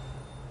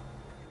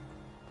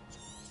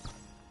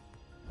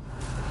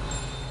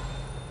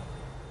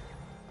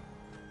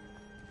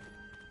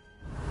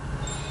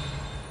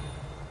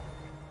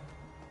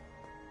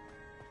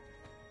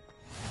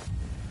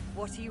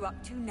 What are you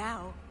up to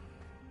now?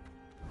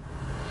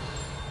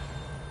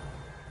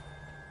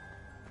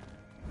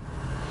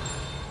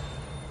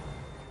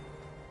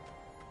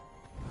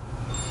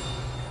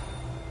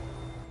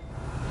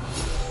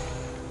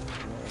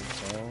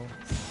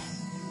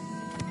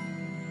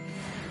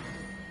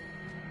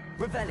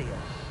 Revelio.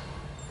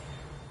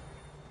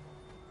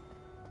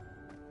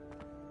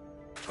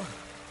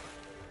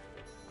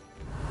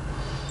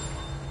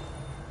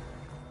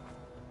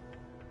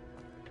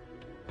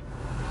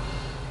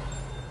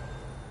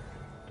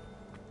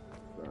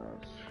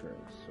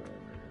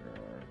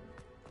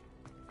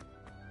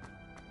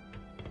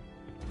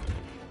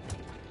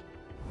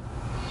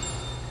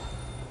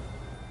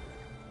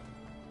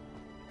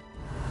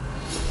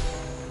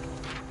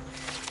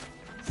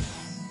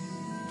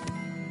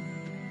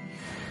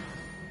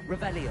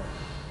 Revelio.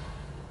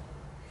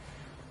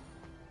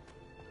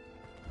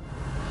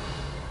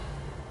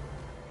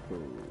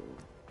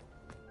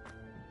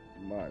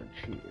 March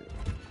here.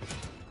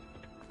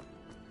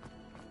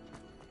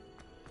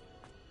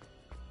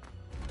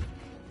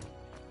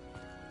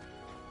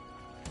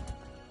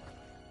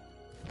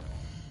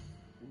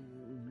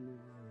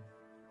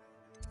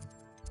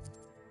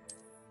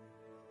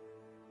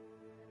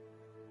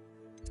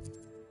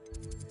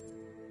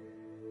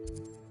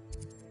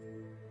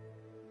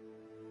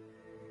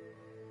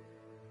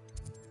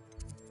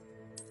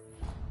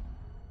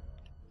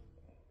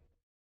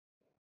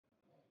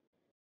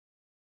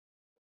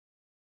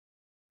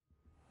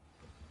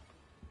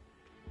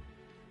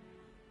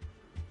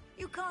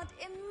 You can't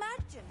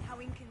imagine how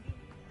inconvenient.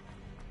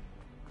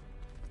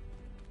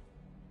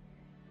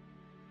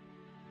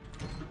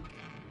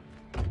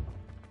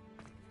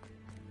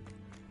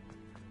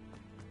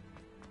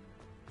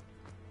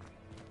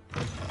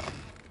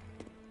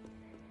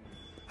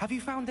 Have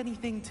you found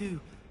anything to,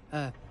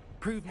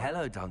 prove...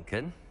 Hello,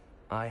 Duncan.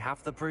 I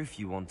have the proof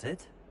you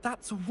wanted.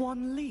 That's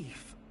one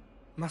leaf.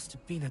 Must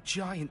have been a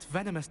giant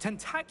venomous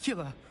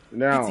tentacula.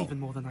 Now, it's even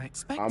more than I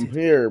expected. I'm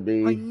here,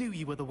 B. I knew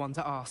you were the one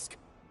to ask.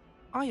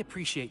 I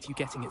appreciate you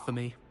getting it for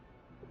me.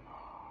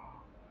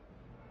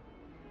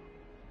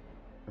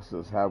 This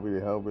is happy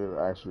to help it.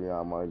 Actually,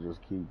 I might just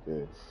keep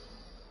this.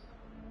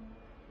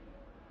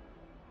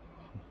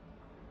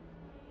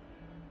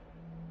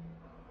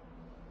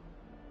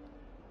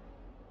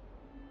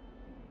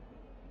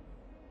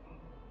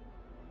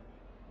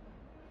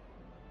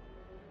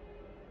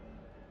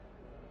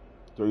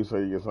 So you say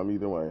you get some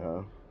either way,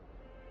 huh?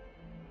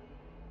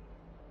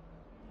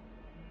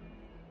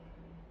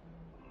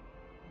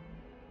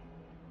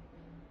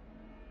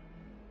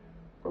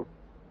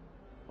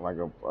 Like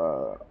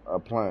a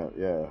plant,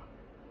 yeah.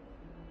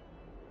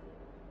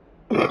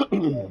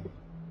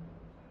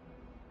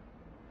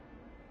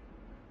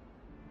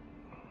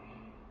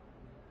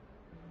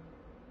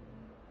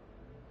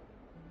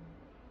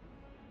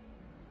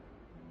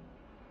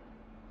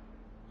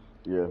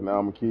 Yeah, now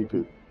I'm gonna keep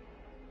it.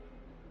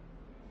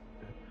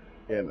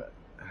 And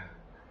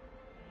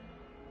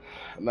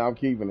now I'm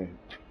keeping it.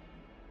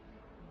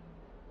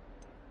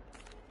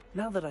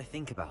 Now that I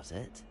think about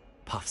it,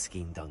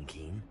 Puffskein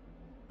Dunkeen,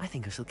 I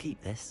think I shall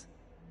keep this.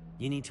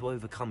 You need to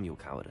overcome your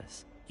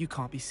cowardice. You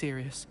can't be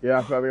serious. Yeah,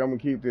 I feel like I'm gonna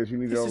keep this. You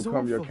need to This is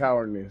overcome your awful.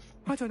 cowardness.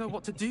 I don't know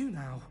what to do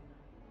now.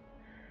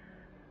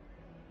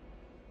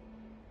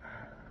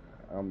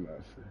 I'm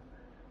not serious.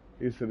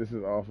 He said this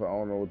is awful. I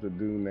don't know what to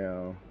do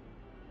now.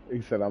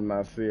 He said I'm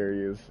not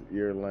serious.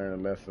 You're learning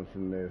a lesson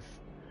from this.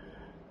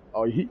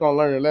 Oh, he gonna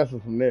learn a lesson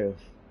from this.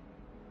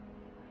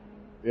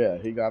 Yeah,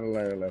 he gotta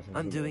learn a lesson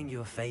I'm from doing this.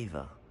 you a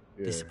favor.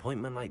 Yeah.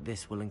 Disappointment like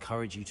this will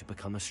encourage you to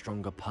become a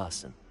stronger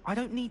person. I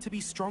don't need to be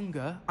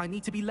stronger. I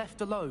need to be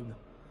left alone.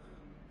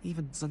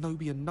 Even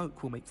Zenobia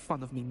Noak will make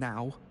fun of me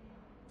now.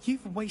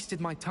 You've wasted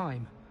my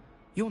time.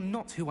 You're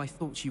not who I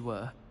thought you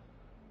were.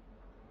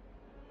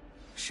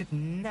 Should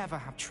never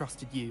have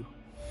trusted you.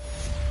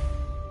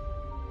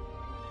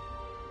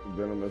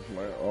 Venomous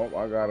man. Oh,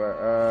 I got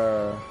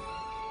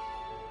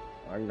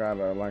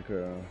like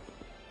a,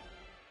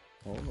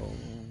 hold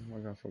on, I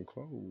got some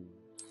clothes.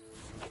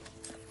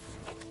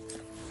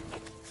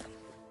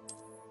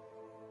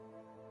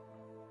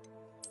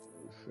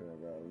 Let's see, I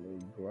got a new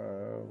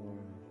glove.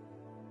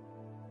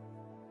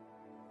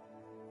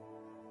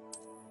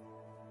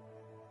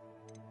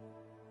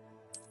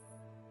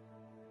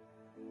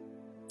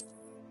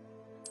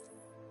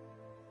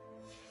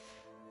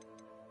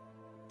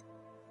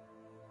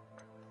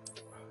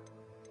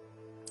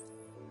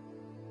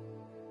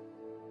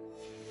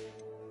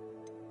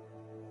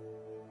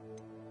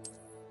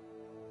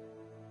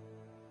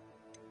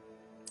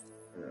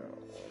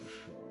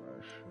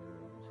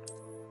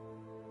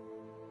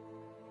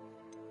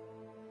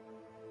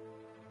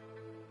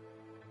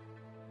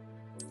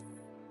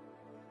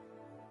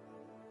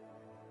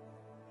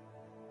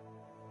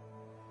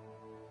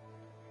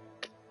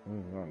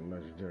 Not a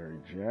legendary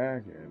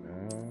jacket,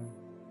 huh?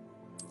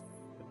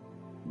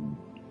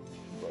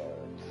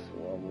 But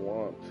what I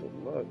want to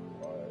look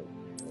like.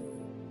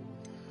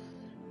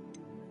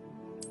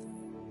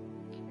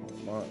 Oh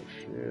my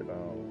shit,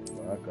 I'll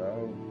knock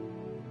out.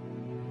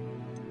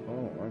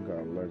 Oh, I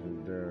got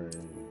legendary.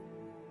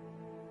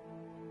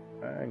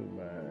 Bang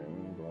bang.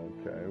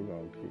 Okay, we're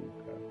gonna keep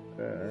that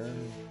there.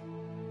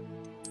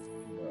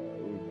 But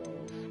we're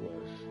gonna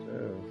switch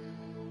this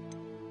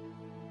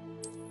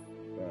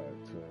back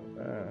to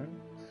that.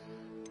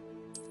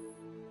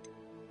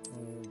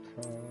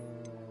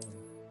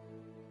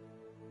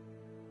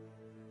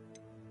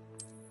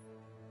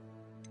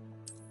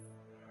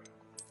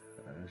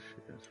 That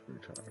shit's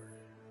retarded.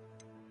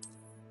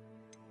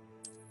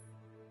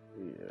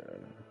 Yeah.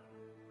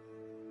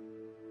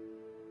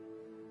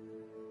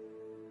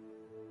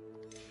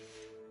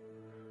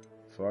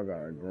 So I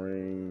got a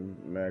green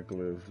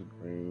necklace,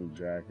 green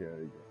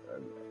jacket,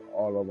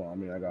 all of them. I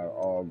mean, I got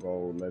all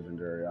gold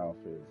legendary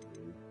outfits,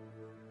 dude.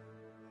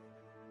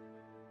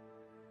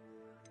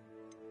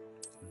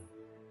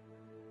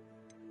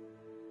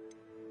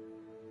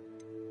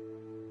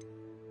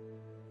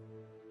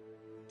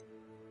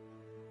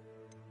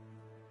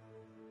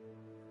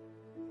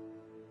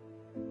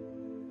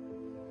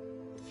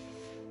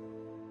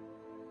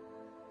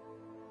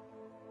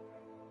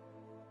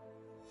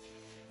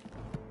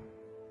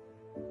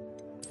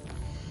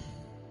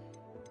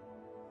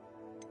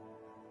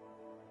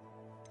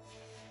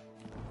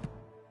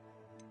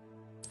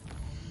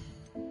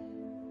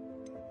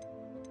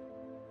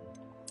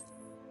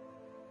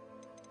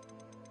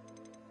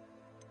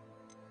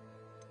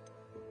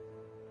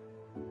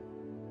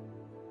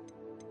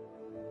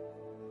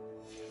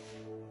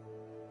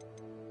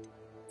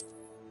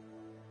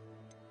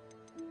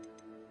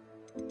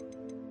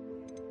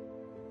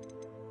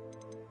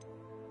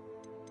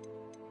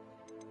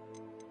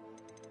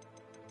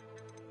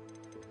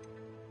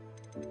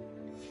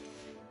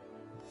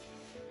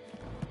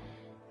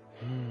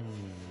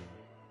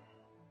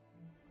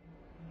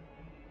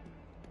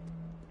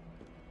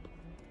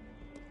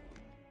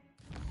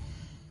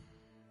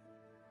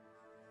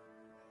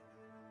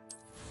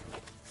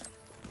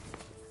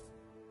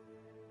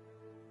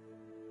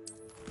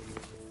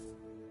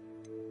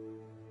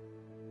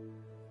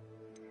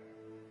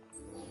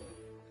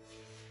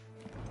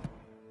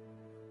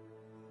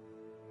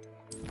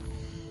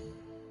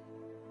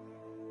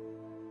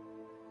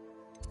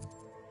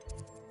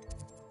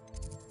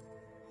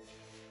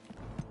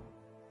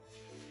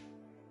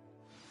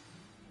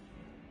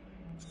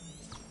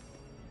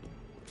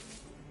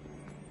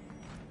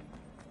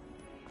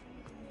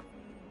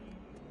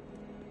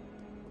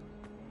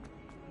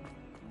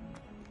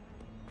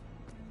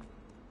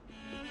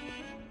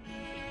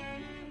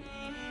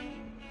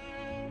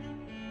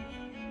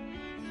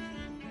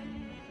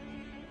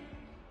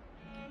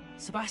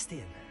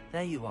 Sebastian,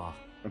 there you are.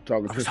 I'm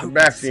talking I to was hoping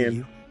to see Sebastian.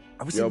 you.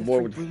 I was Yo, in the boy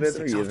Free with the Broomsticks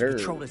slitter, you after the heard.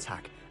 troll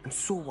attack and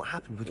saw what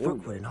happened with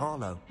Rookwood and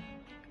Harlow.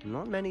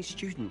 Not many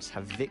students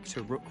have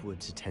Victor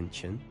Rookwood's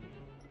attention.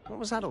 What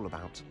was that all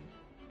about?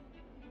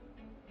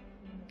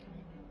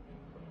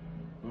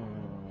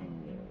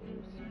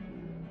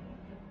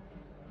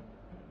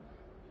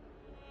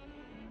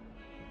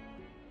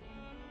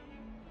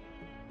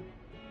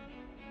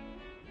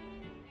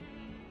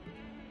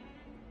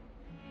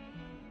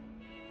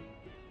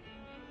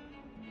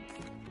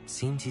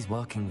 Seems he's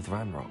working with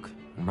Ranrock,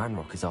 and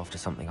Ranrock is after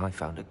something I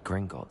found at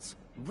Gringotts.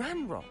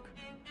 Ranrock?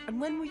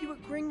 And when were you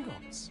at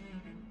Gringotts?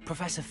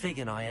 Professor Fig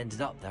and I ended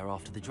up there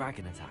after the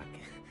dragon attack.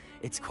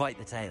 It's quite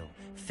the tale.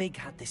 Fig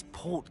had this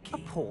port key. A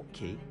port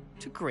key?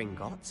 To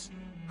Gringotts?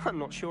 I'm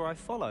not sure I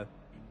follow.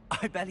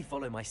 I barely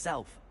follow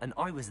myself, and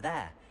I was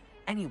there.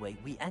 Anyway,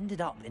 we ended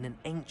up in an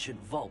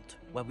ancient vault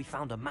where we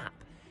found a map.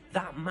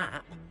 That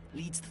map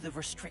leads to the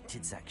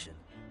restricted section.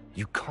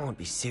 You can't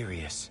be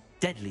serious.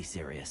 Deadly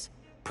serious.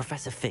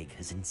 Professor Fig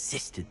has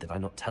insisted that I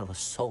not tell a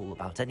soul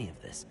about any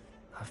of this.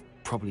 I've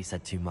probably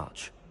said too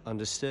much.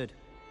 Understood.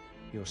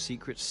 Your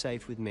secret's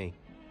safe with me.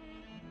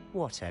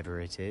 Whatever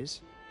it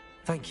is.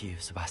 Thank you,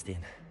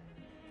 Sebastian.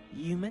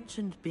 You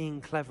mentioned being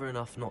clever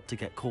enough not to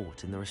get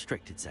caught in the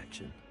restricted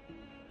section.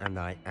 And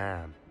I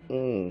am.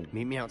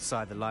 Meet me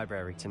outside the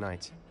library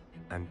tonight.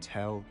 And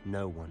tell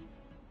no one.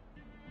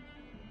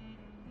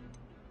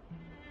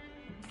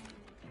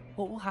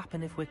 What will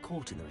happen if we're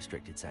caught in the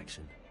restricted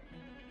section?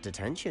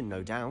 Detention,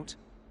 no doubt.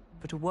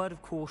 But a word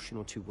of caution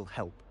or two will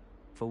help.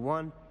 For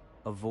one,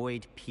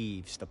 avoid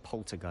Peeves, the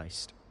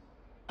poltergeist.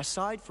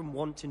 Aside from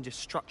wanton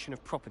destruction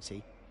of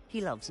property, he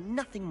loves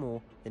nothing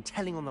more than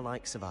telling on the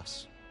likes of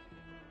us.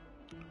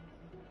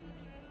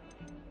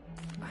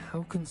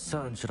 How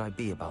concerned should I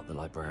be about the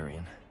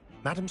librarian?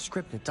 Madame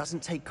Scribner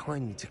doesn't take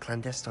kindly to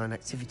clandestine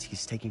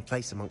activities taking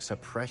place amongst her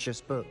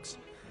precious books.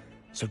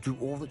 So do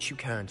all that you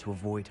can to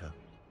avoid her.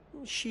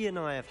 She and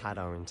I have had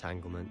our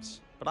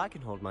entanglements, but I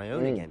can hold my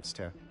own against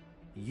her.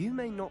 You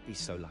may not be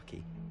so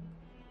lucky.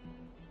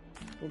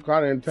 What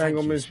kind of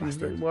entanglements you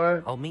say?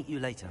 What? I'll meet you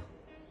later.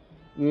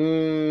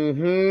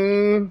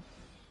 Mm-hmm.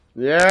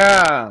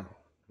 Yeah.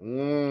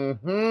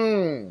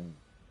 Mm-hmm.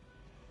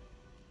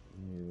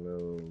 You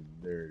little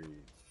dirty.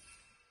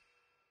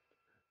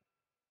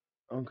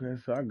 Okay,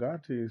 so I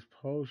got these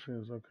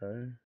potions,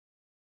 okay.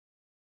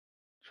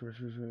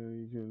 Treasures and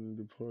you can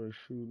deploy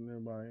shooting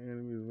nearby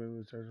enemies when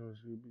the treasure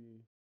should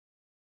be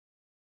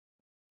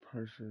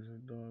Purchase a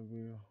dog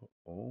meal.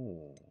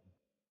 Oh.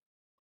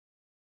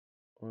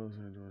 What is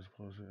it? Doors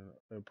potion.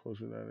 A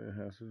potion that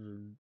enhances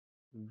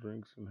the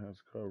drinks and has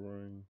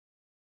covering.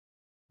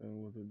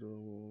 And with a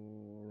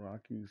double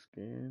rocky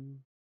skin.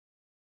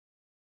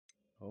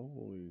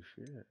 Holy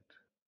shit.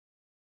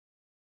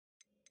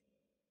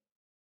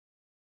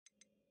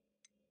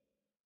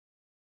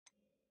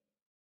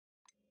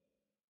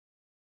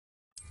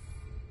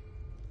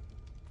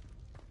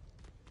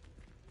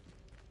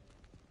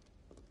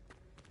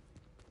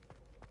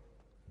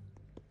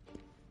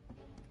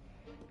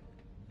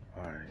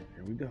 Alright,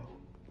 here we go.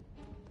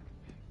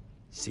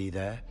 See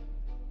there?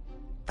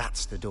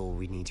 That's the door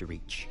we need to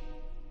reach.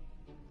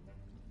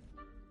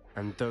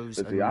 And those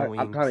See, I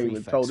annoying kind of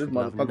even told prefects this would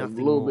love motherfucker a nothing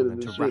little more bit of than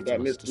the to shit that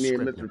rattle us to me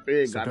and scrivener, Mr.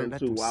 Fig so got don't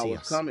let into them while I see was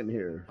us. coming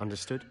here.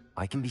 Understood?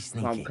 I can be So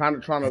sneaky. I'm kind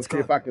of trying to Let's see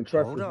go. if I can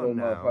trust Hold this on little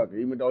now. motherfucker,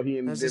 even though he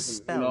in There's a different, you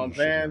spell know what I'm you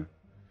should saying? know.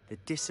 The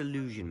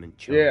disillusionment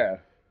charm. Yeah.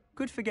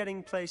 Good for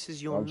getting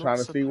places you're I'm not trying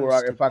to see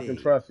supposed to if I be. can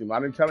trust him. I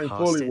didn't tell him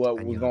Cast fully it what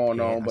and was you'll going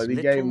appear on, but as he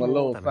gave him a little more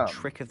little than something.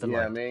 trick of the You know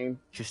what I light. mean?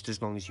 Just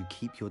as long as you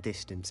keep your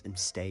distance and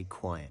stay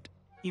quiet.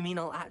 You mean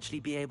I'll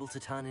actually be able to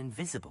turn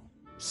invisible?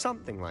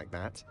 Something like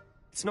that.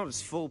 It's not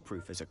as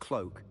foolproof as a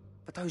cloak,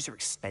 but those are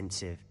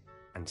expensive.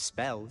 And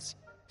spells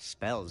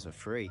are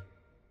free.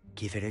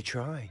 Give it a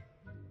try.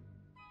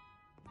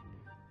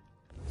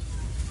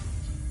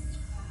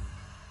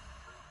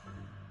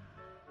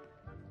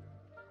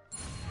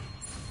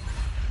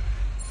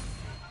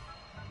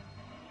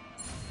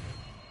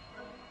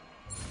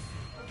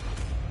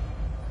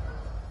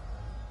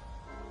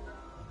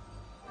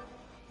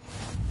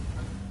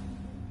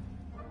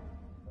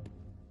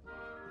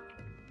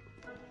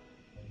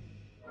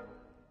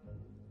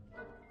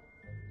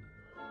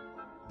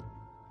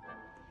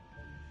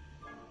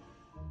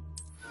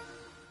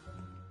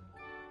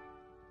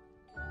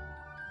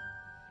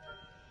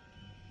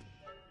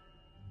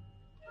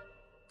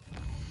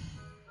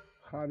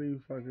 How do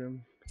you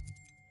fucking...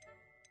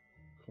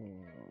 Come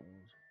on.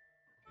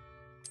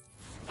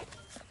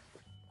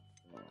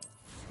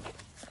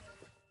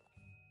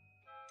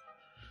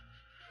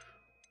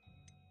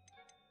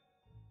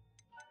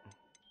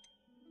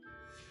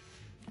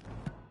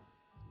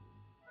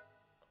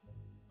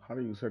 How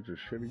do you set your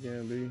shit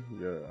again, B?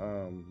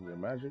 Your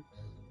magics?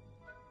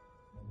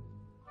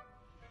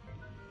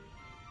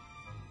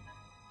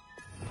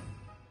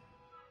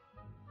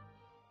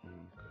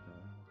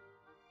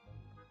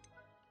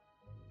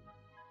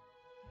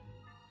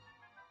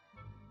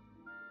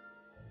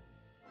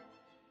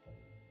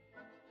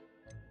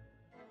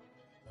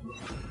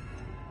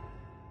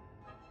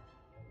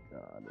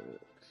 Got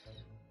it.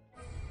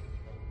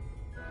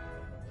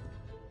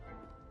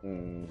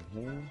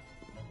 Mm-hmm.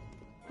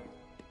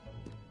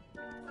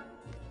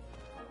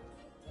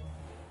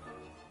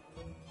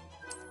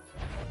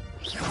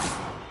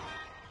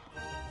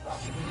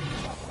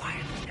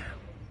 Quietly now.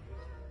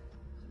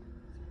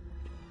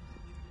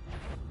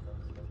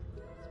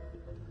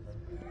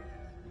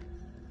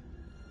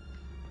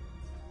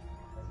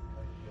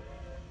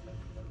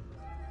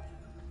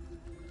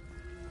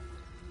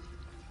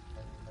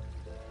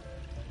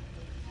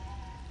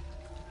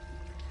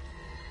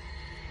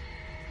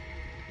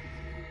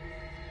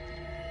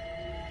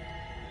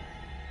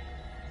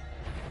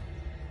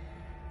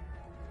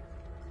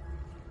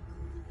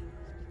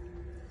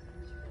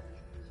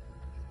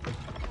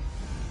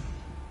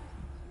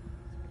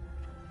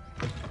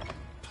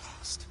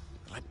 Blast.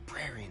 The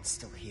librarian's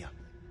still here.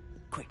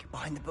 Quick,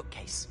 behind the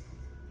bookcase.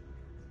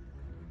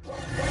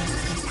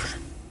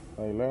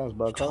 Hey, Lance,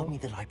 back You told home? me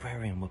the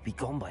librarian would be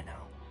gone by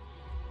now.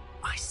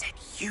 I said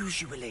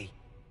usually,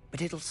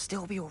 but it'll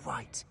still be all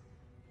right.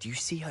 Do you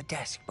see her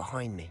desk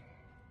behind me?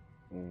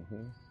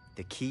 Mm-hmm.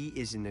 The key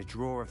is in the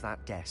drawer of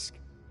that desk.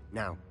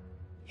 Now,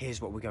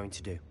 here's what we're going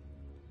to do.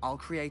 I'll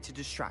create a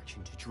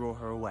distraction to draw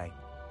her away.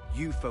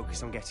 You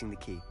focus on getting the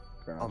key.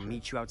 Gotcha. I'll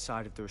meet you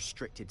outside of the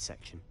restricted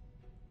section.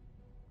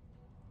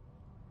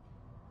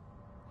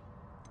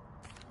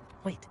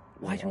 Wait,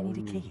 why do we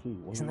need a key?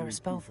 Isn't there a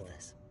spell for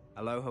this?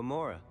 Aloha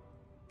Mora.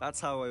 That's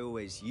how I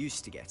always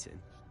used to get in.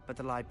 But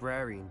the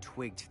librarian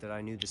twigged that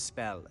I knew the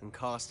spell and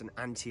cast an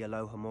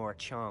anti-Aloha Mora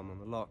charm on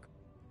the lock.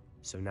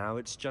 So now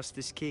it's just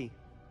this key.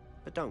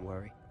 But don't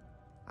worry.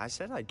 I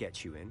said I'd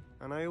get you in,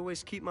 and I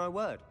always keep my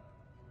word.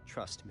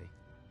 Trust me.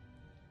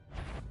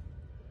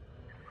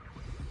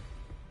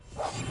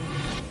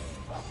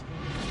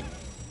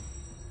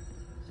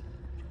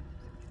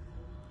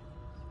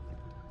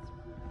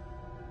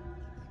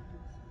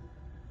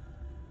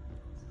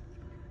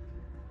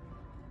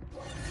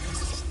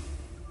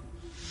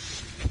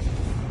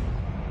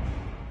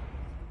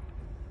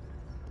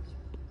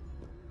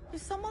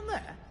 Is someone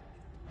there?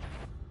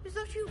 Is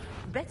that you?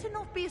 Better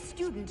not be a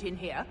student in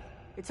here.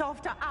 It's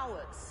after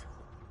hours.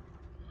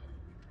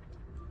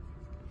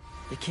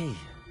 The key.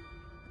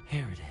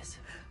 Here it is.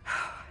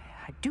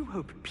 I do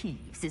hope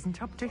Peeves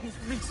isn't up to his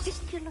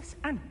ridiculous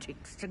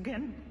antics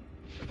again.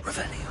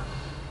 Revelio.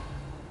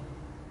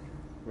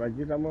 Did I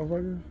get that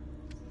motherfucker?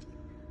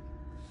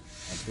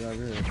 I think I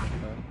did.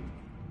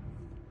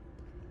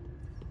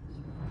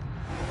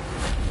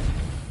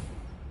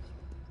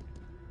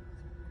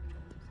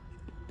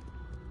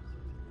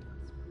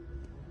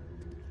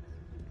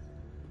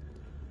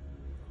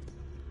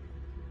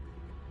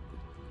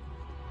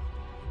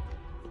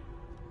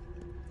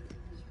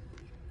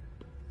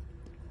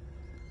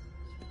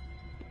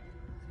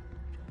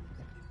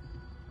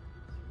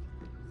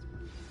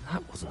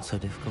 That wasn't so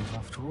difficult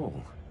after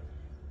all.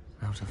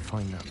 How to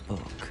find that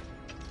book.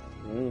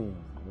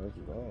 Let's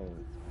go.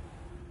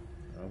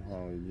 I'm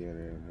hungry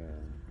again,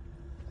 man.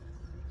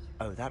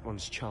 Oh, that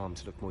one's charmed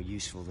to look more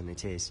useful than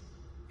it is.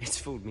 It's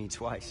fooled me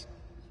twice.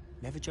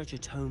 Never judge a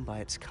tome by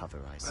its cover,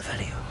 I say.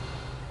 Revelio.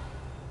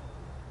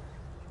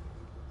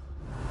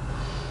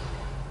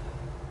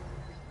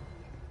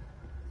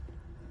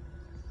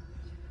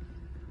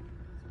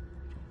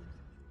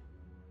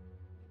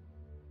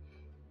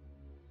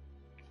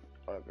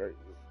 Okay,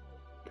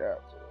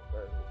 capsule.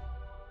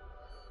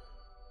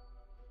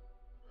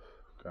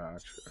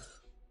 Gotcha.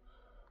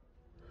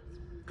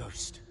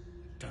 Ghost,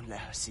 don't let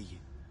her see you.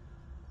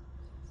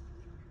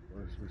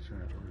 Where's the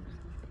chat?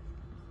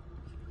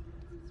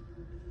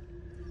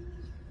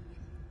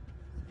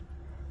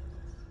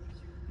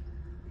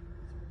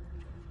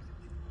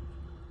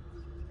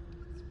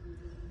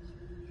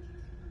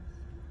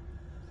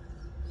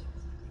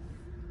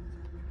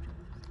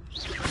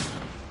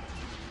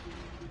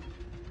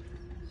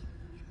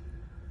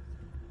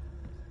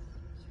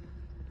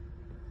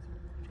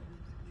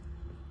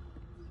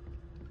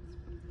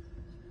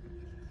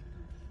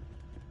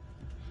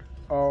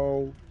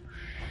 Oh,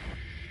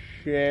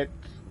 shit.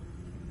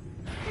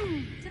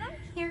 Did I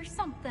hear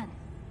something?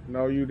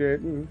 No, you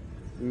didn't.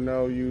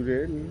 No, you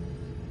didn't.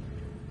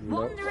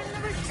 Wander in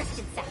the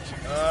restricted section.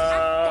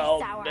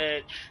 Oh,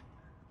 bitch.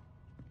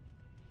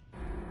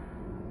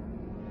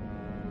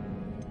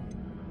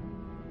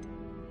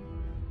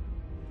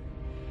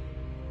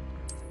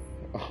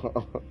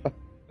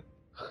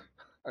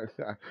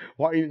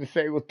 Why you didn't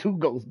say it was two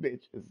ghost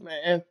bitches,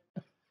 man?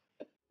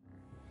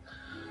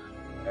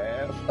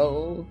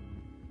 Asshole.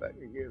 That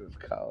can get us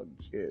called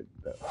shit.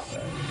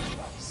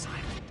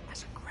 Silent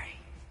as a grave.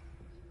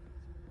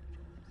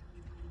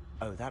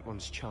 Oh, that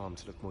one's charmed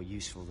to look more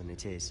useful than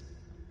it is.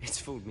 It's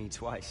fooled me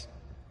twice.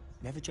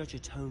 Never judge a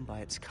tome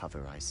by its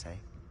cover, I say.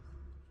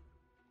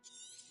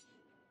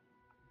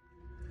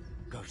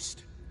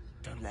 Ghost,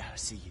 don't let her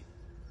see you.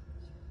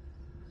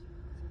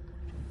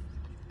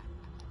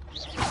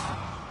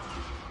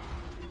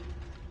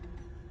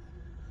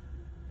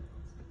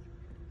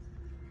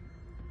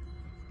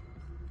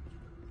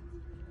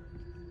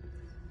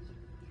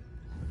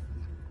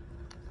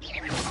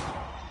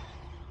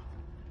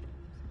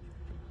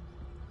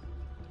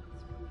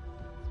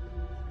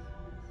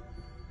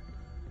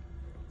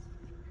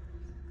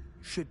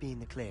 Should be in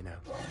the clear now.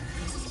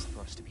 This is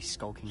for us to be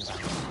skulking about.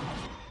 So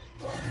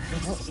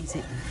what is it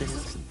you've been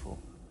looking for?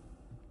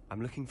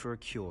 I'm looking for a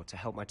cure to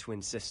help my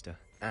twin sister,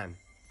 Anne.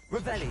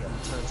 Revelio.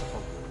 Return to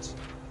Hogwarts.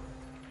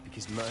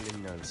 Because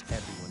Merlin knows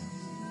everyone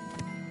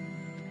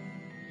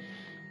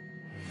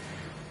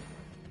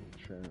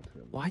else.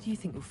 Why do you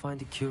think you'll find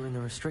a cure in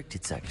the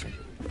restricted section?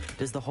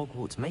 Does the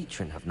Hogwarts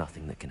matron have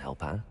nothing that can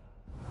help Anne?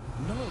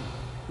 No!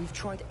 We've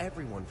tried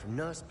everyone from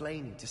Nurse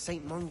Blaney to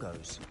St.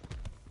 Mungo's.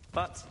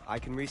 But I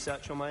can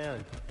research on my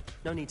own.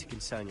 No need to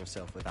concern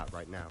yourself with that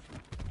right now.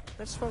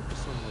 Let's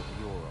focus on what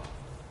you're on.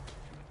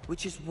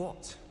 Which is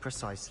what,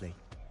 precisely?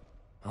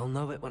 I'll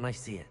know it when I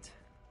see it.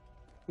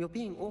 You're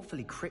being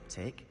awfully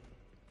cryptic.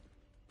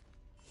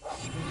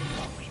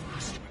 We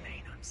must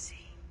remain unseen.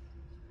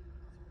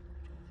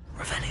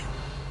 Revelio.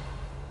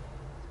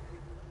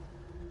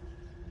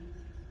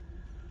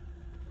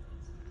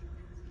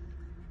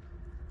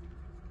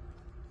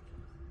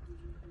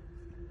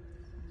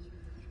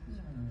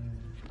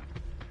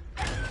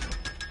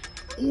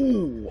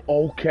 Ooh,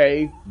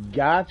 okay.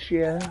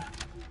 Gotcha.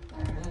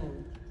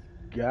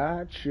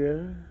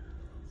 Gotcha.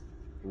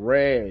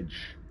 Reg.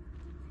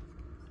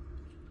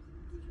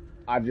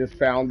 I just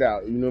found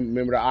out. You know,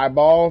 remember the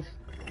eyeballs?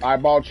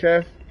 Eyeball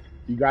chest?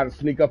 You gotta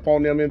sneak up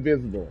on them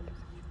invisible.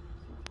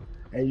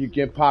 And you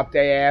can pop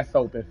their ass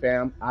open,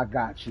 fam. I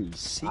got you.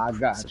 I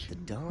got you. The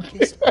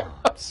darkest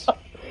arts.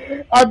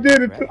 I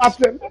did it too. I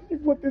said, let me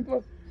put this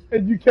one.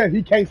 And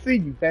he can't see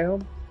you,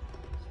 fam.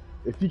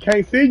 If he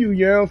can't see you,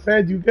 you know what I'm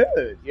saying? You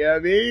good. You know what I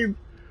mean?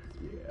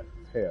 Yeah.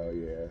 Hell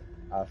yeah.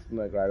 I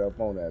snuck right up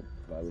on that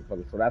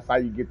motherfucker. So that's how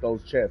you get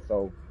those chests.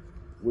 So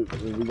when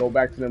we go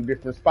back to them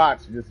different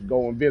spots, just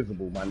go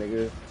invisible, my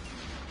nigga.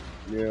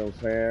 You know what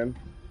I'm saying?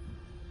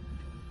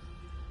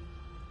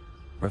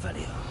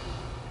 Revelio.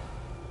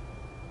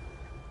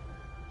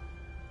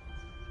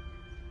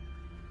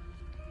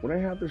 When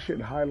they have this shit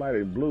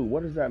highlighted blue,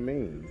 what does that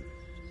mean?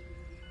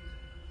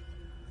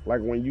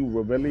 Like when you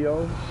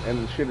Revelio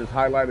and the shit is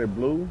highlighted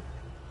blue?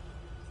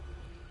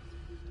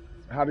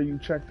 How do you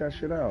check that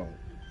shit out?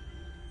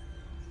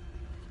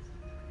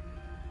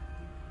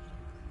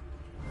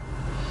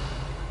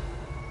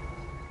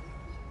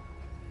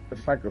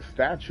 It's like a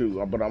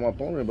statue, but I'm up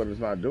on it, but it's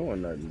not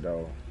doing nothing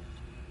though.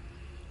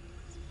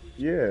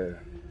 Yeah.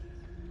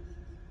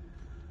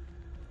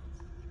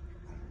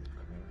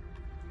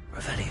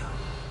 Revelio.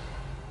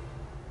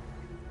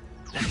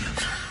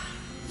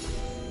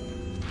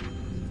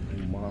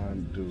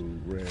 Mandu,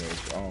 Reg,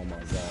 oh my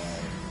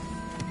god.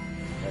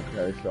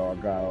 Okay, so I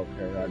got,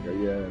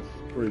 yes.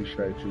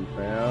 Appreciate you,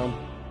 fam.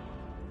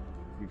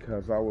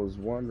 Because I was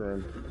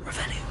wondering.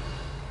 Revelio.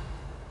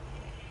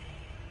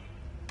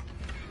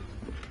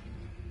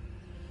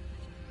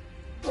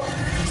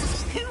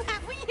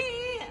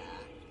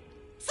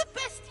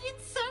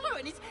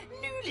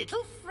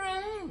 little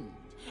friend,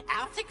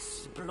 out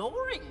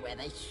exploring where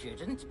they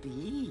shouldn't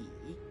be.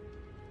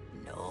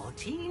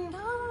 Naughty,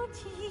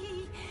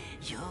 naughty,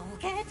 you'll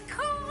get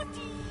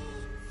caughty.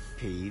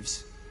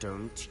 Peeves,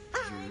 don't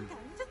I'm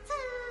going to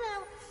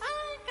tell,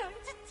 I'm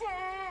going to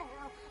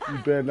tell. You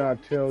better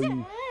not tell,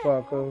 you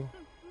fucker.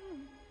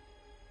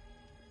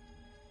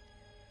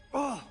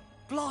 Oh,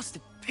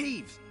 blasted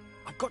Peeves!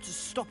 I've got to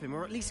stop him,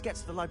 or at least get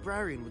to the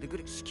librarian with a good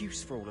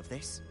excuse for all of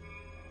this.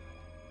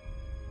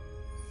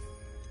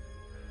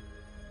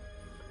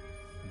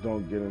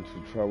 Don't get into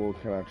trouble,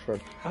 can I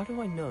trust you? How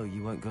do I know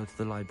you won't go to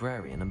the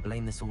librarian and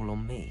blame this all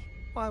on me?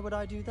 Why would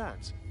I do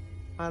that?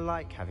 I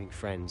like having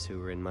friends who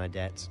are in my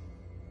debt.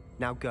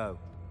 Now go.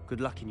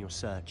 Good luck in your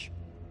search.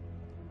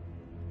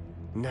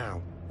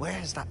 Now,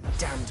 where's that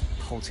damned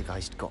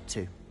poltergeist got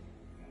to?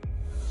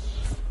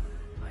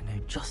 I know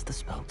just the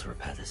spell to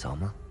repair this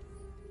armor.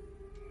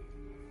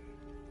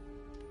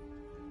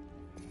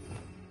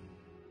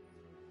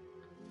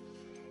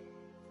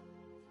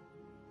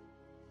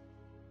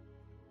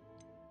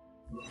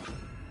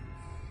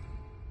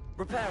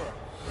 Repairer!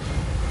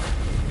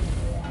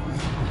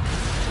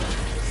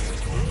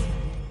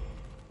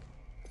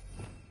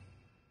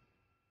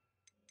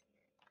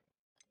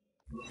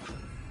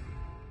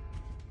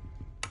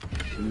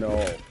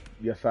 No.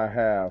 Yes, I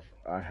have.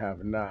 I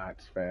have not,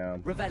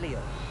 fam.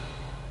 Revelio.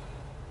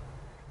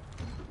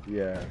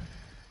 Yes.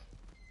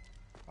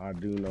 I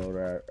do know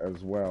that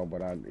as well,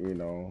 but you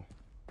know.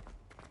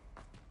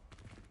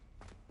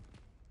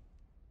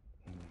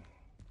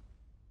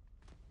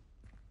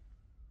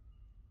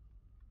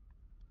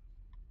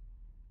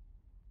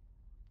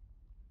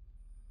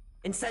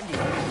 Incendio.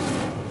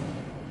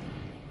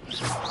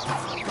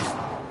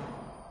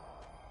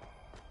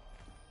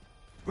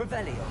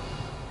 Revelio.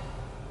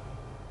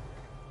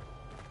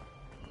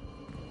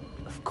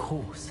 Of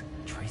course,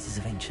 traces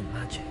of ancient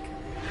magic.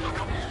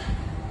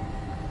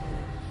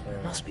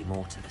 There must be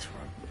more to this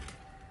room.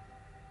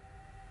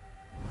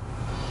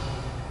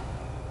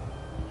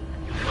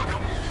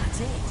 That's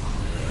it.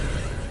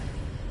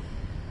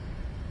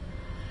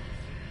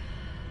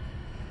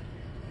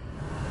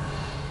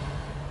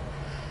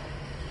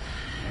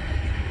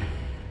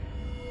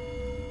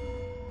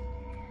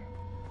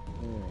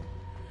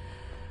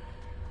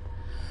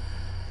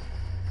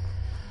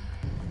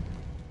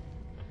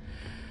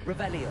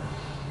 Revelio.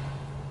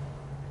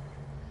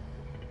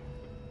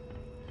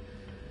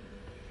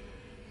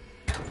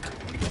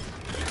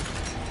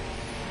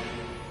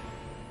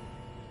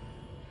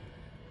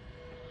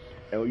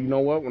 And you know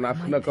what? When I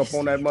snuck up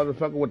on that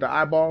motherfucker with the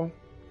eyeball,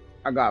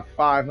 I got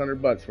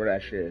 $500 for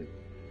that shit.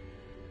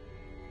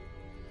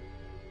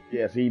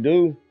 Yes, he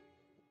do.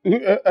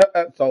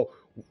 So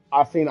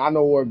I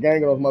know where a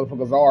gang of those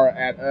motherfuckers are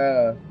at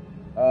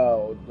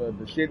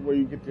the shit where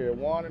you get your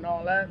wand and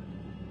all that.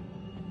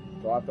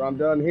 So after I'm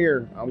done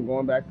here, I'm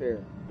going back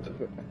there.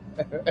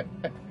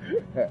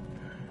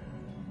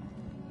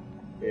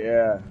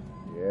 Yeah,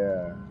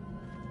 yeah.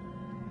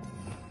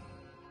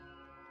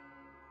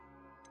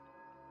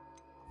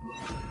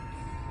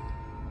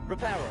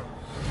 Repairer.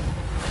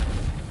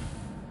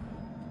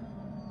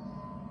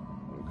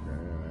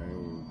 Okay,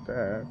 ain't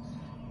that.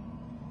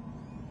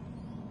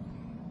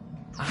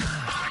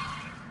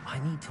 I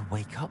need to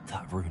wake up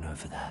that rune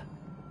over there.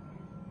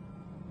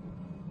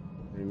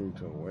 You need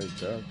to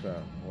wake up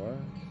that what?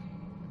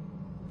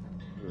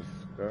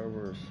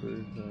 Discover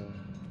secret.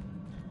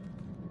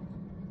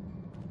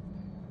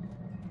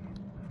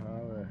 How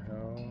the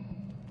hell?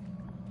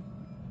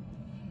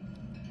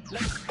 I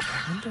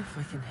wonder if I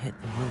can hit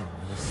the rune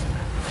with a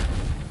spell.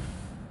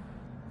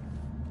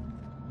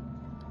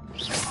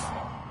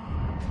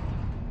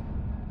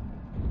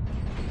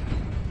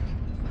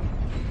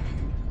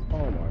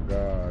 Oh my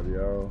god,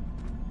 yo.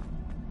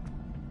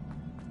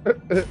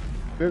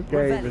 This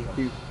game just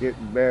keeps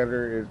getting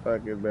better and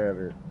fucking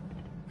better.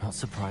 Not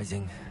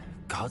surprising.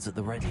 Guards at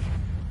the ready.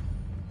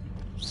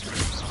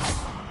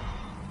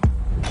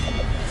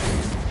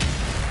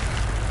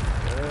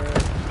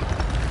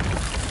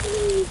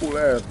 Ooh,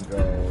 let's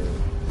go.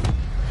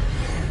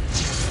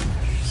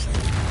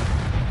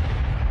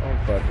 I'm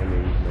fucking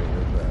these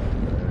niggas out,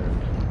 man.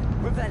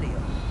 Revelio.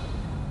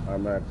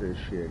 I'm at this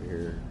shit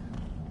here.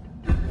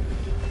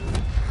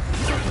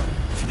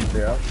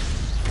 Yep.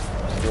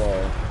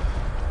 Whoa.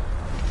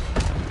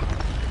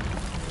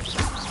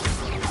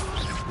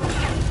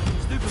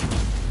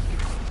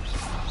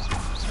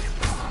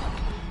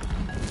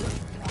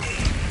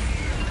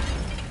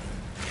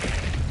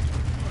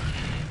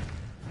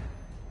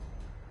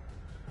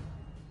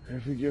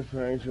 If you get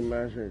for ancient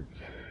magic,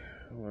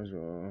 how much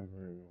will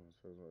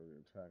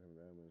attacking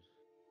damage?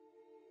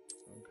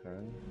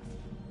 Okay.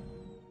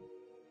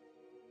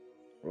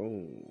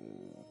 Oh.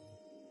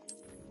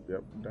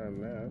 Yep, done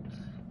that.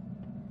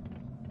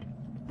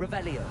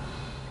 Revelio.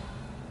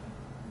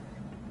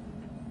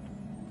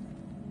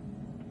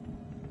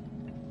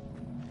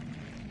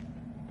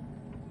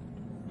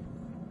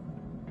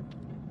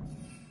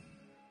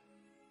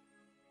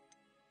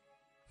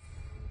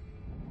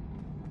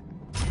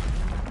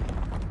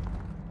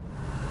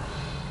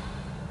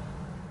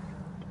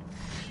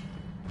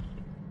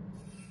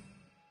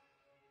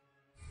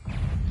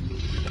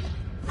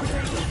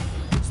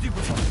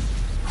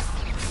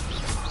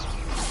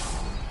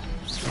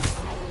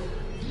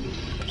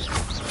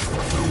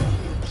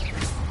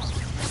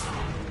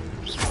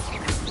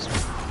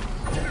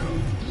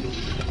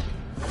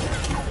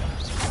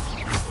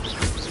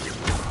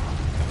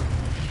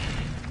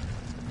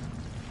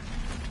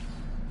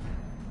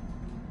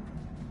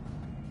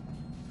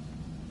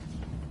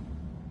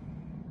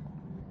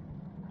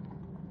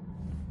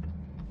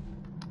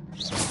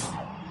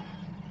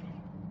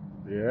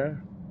 Yeah.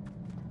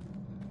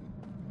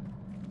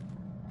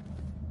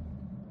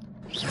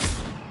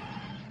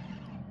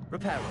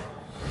 Repair it.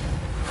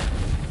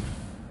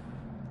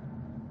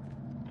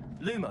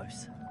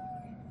 Lumos.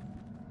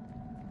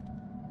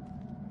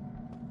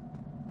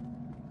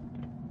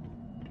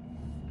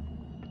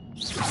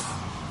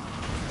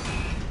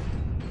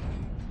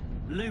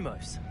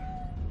 Lumos.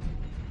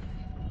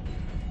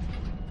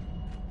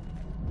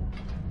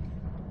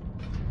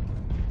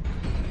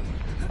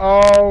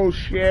 Oh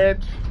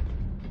shit.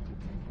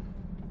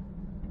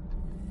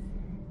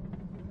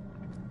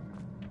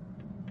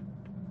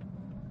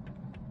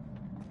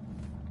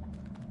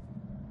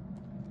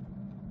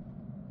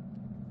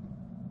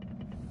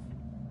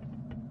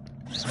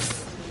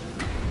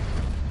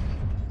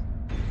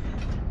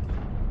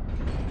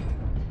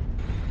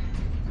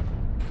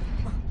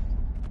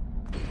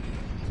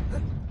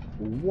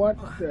 What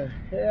the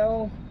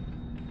hell?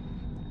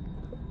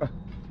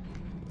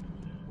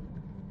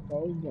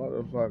 Those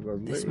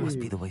motherfuckers. This must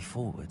be the way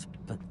forward,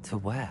 but to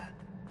where?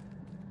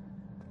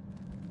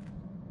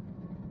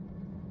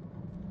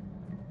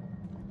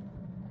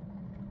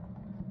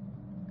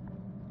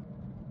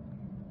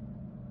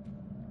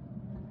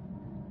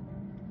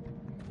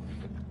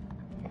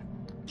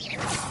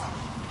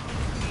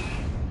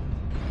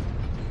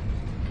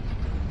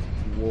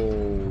 Whoa,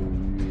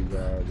 you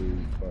gotta be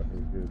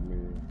fucking kidding me.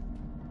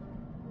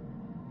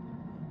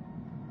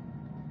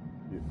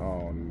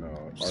 Oh no.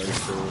 Are you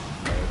serious?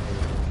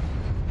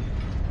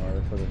 Are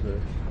you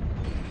serious?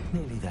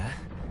 Nearly there.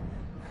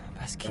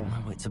 Best keep my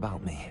wits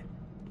about me.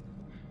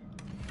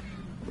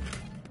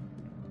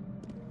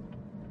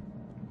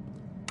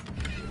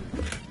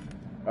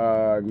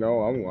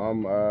 No,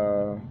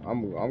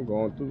 I'm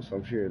going through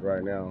some shit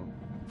right now.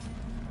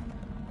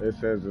 It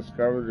says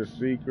discover the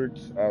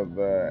secrets of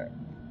the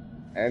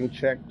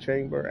Antech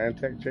chamber.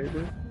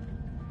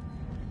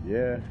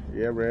 Yeah,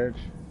 Reg.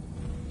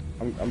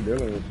 I'm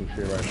dealing with some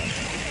shit right now.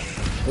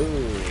 Ooh,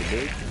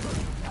 bitch.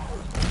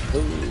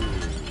 Ooh.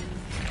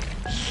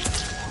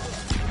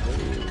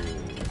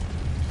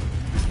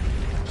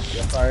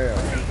 Yes, I am.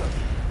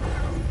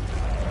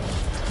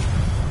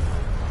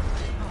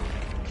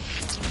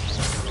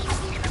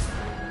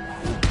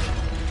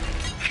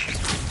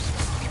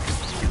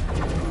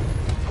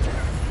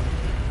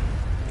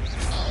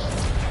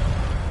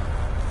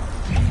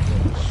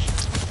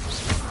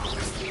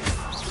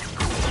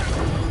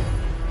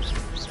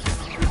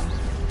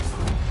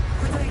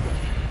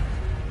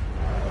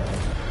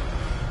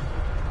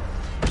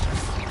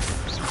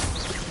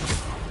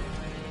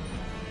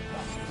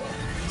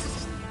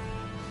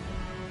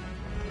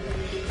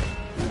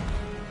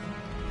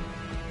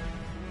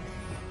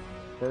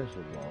 First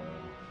of all,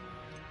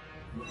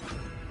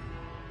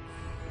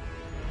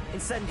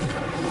 Incendio.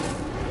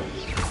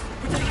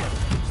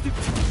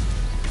 Stupid.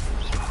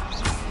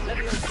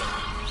 Leviosa.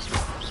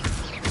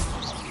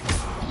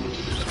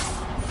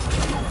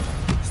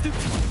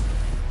 Stupid.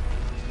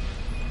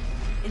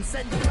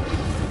 Incendio.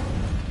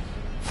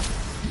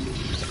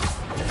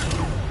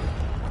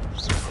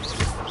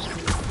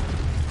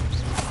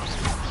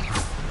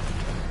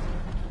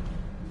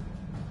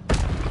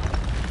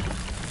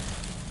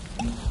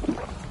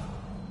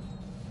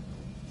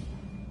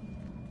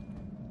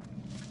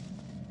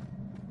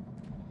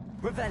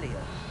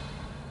 Revelio.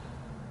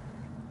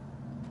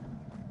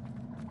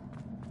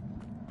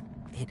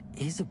 It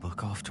is a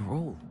book after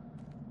all.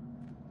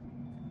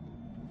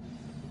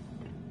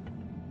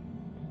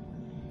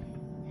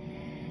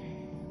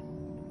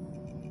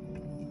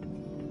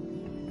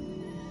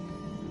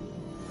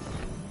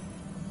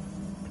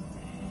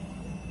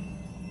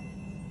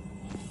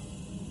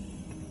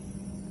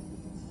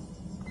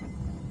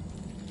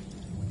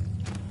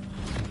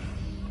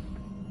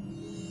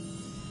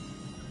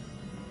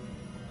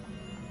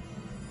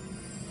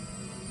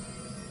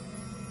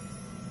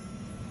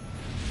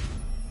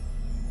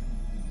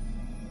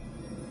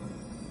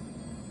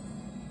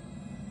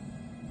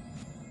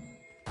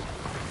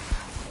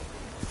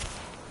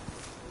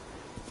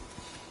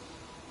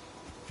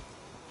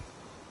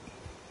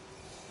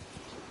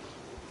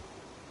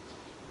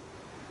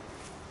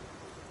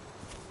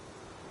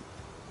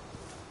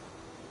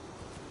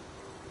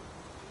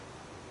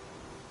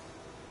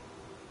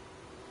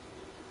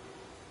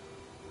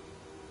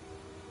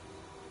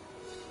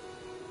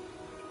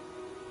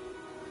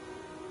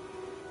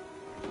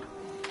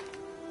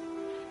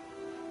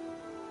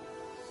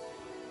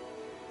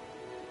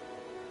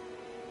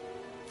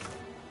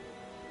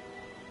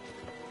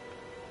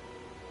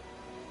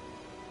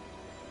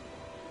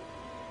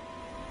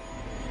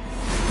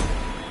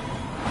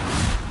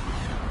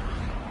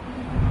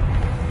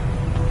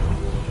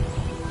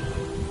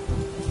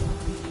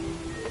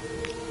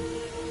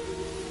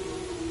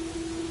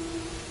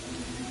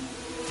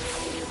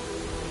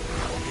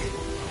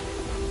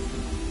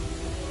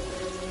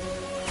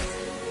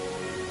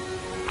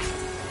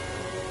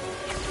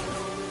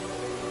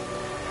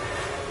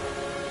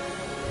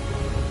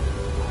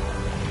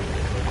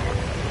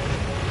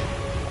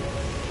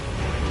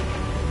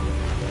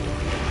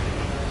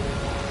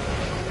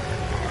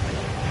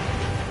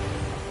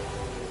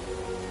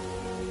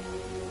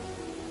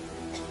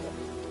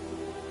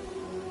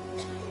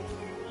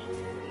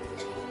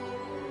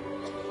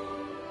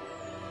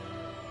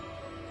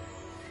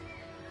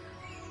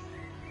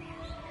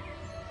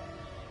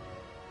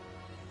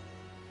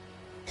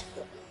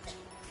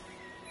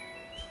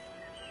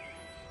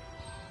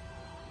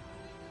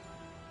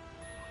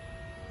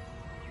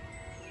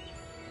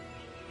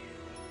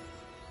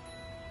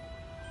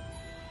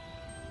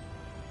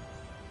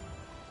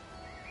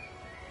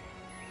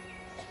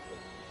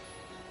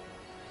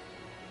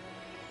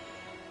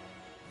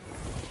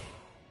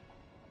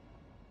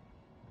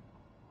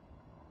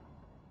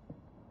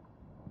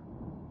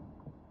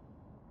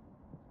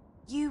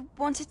 You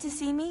wanted to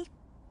see me?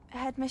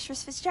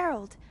 Headmistress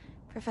Fitzgerald,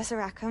 Professor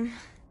Rackham.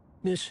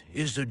 Miss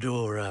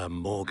Isadora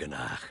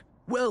Morganach,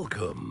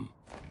 welcome.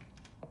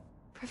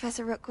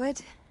 Professor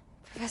Rookwood,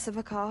 Professor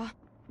Bakar.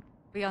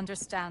 We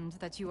understand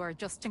that you are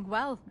adjusting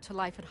well to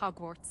life at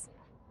Hogwarts.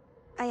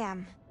 I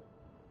am.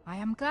 I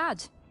am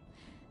glad.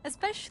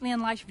 Especially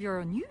in light of your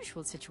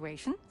unusual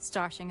situation,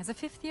 starting as a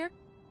 5th year.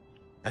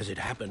 As it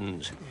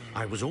happens,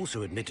 I was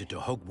also admitted to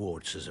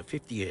Hogwarts as a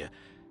 5th year.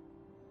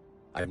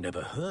 I've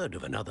never heard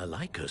of another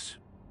like us.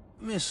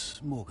 Miss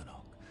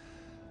Morganach,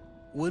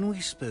 when we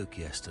spoke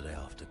yesterday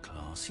after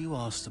class, you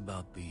asked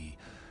about the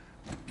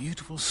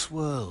beautiful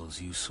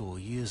swirls you saw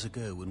years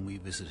ago when we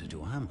visited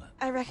your hamlet.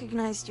 I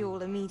recognized you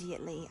all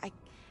immediately. I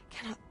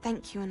cannot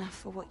thank you enough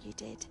for what you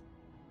did.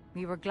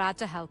 We were glad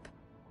to help.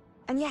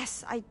 And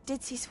yes, I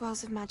did see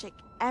swirls of magic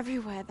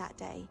everywhere that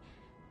day.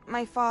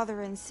 My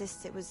father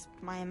insists it was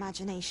my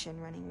imagination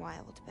running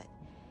wild, but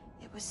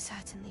it was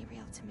certainly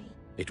real to me.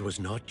 It was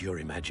not your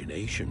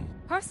imagination.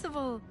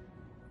 Percival,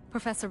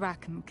 Professor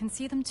Rackham can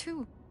see them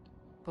too.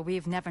 But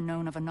we've never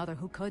known of another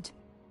who could.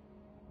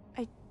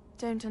 I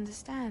don't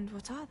understand.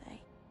 What are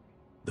they?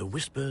 The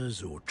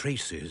whispers or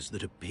traces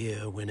that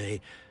appear when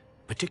a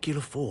particular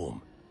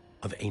form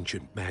of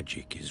ancient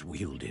magic is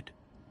wielded.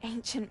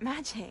 Ancient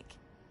magic?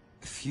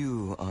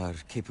 Few are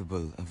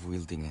capable of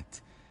wielding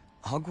it.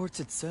 Hogwarts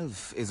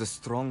itself is a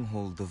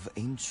stronghold of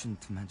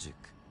ancient magic.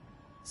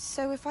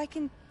 So if I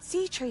can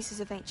see traces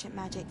of ancient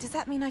magic, does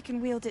that mean I can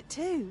wield it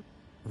too?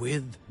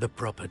 With the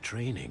proper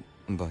training.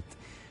 But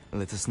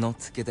let us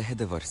not get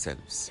ahead of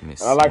ourselves,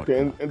 Miss. I like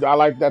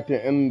that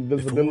the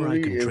invisibility Before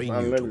I can is train you to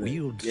unlimited.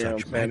 wield You know what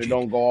such I'm saying? It magic,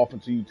 don't go off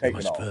until you take you it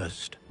must off.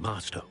 first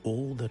master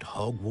all that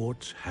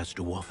Hogwarts has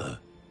to offer.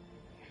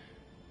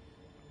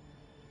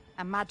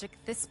 A magic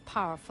this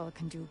powerful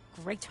can do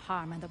great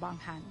harm in the wrong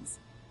hands.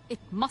 It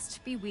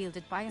must be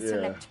wielded by a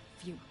select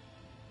few.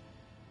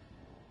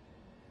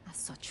 As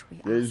such, we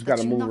You ask just that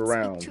gotta you move not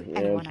around. speak to You know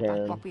anyone what I'm about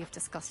saying? what we have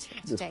discussed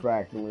here today.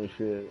 Distract them and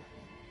shit.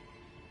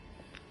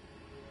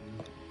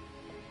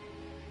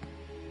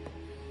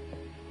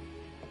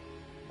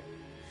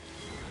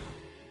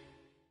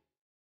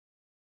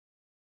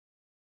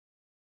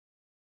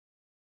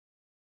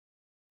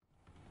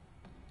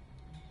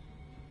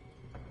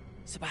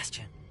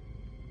 Sebastian.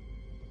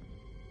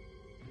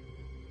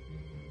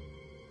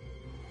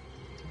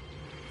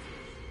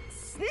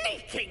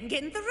 Sneaking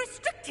in the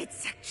restricted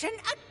section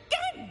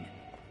again!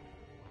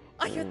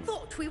 I had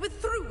thought we were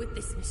through with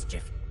this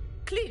mischief.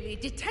 Clearly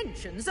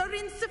detentions are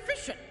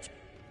insufficient.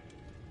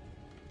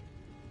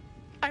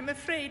 I'm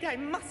afraid I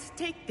must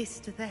take this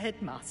to the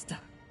headmaster.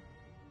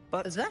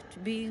 But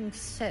that being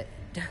said,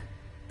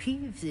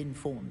 Peeves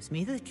informs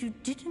me that you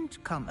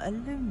didn't come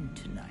alone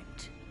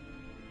tonight.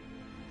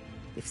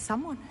 If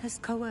someone has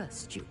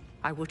coerced you,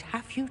 I would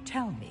have you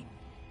tell me.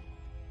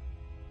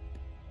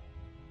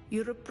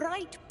 You're a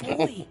bright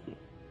boy.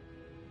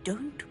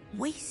 Don't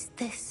waste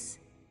this.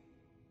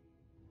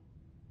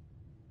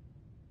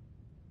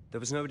 There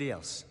was nobody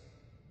else.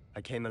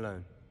 I came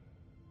alone.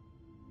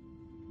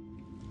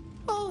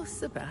 Oh,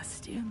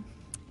 Sebastian.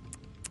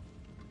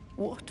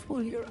 What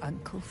will your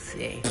uncle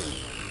say?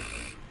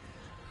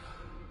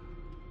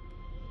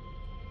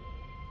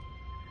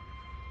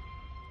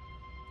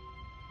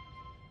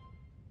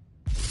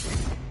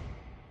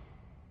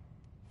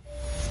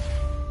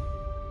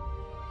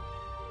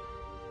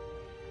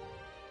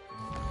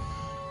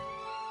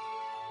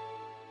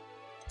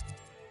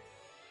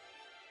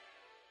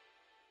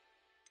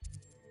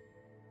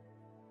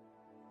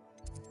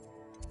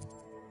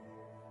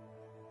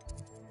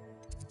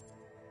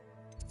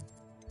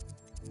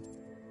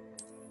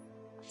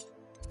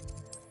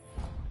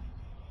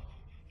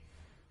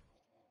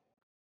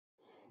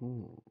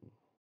 I'm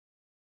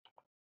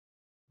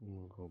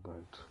gonna go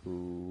back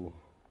to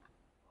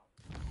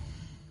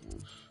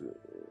this shit.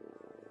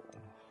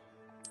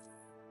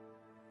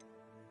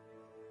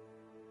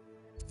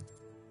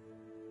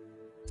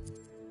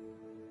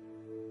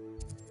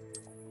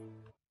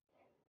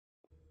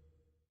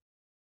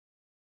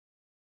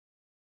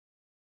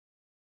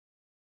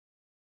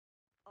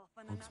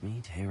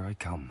 Hogsmeade, here I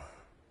come.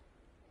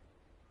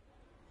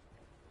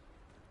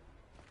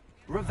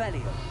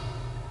 Revelio.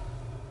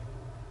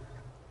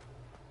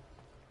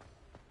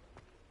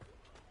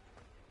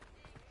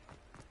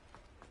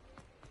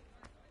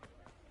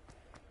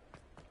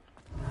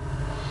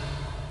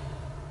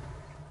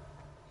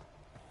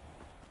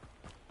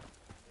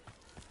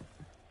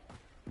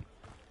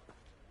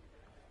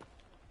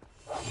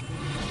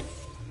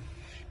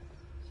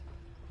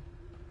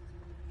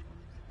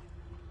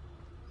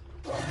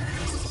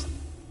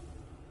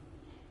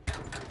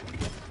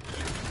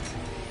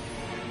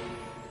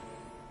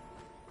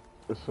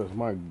 It says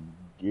my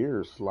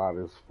gear slot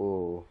is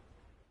full.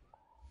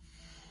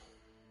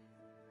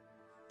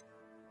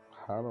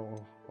 How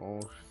do? Oh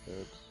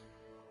shit.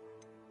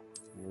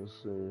 Let's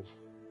see.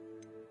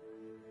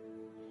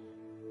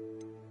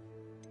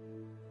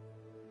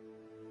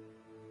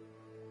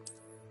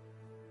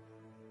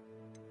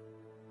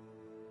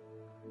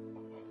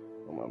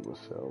 I'm gonna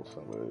sell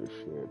some of this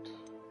shit.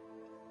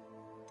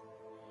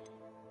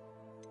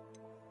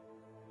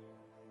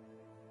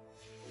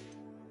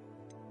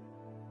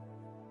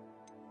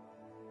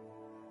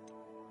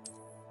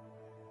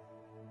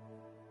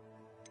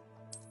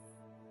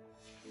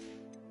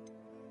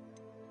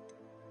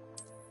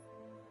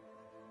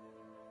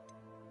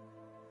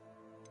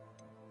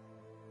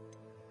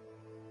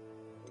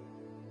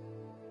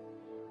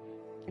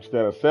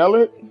 Instead of sell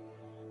it?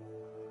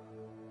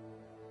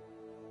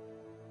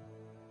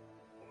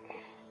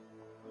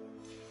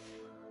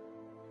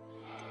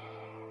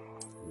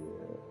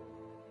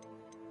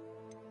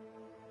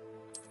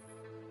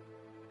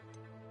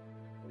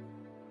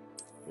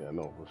 Yeah, I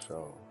know for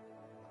sure.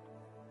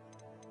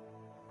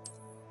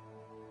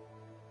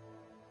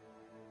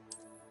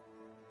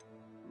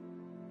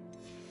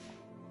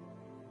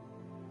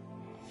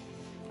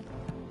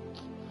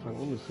 Let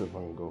me see if I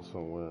can go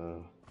somewhere.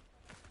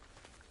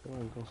 I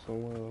can go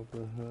somewhere up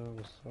in here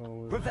with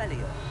solid.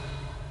 Revelio.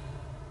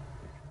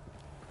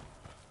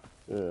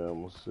 Yeah,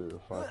 I'm gonna see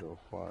if I can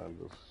find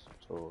the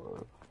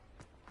store.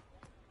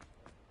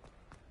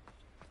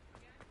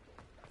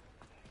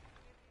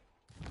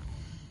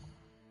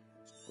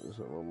 What's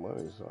up my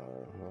money sign,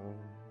 huh?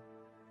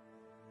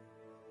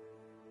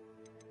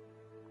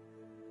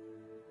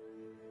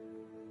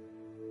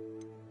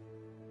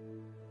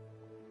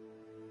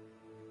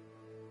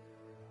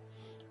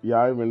 Yeah,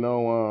 I even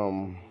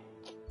know,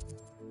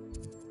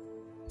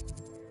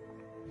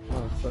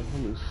 let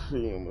me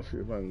see. I'm gonna see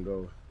if I can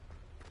go.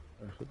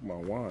 I hook my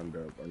wand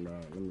up or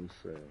not. Let me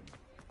see.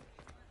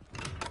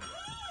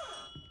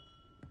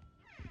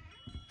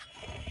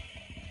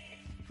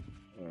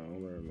 Oh,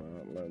 they're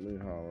not. Let me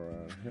holler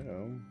at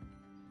him.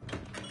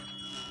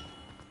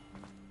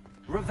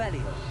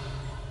 Revelio.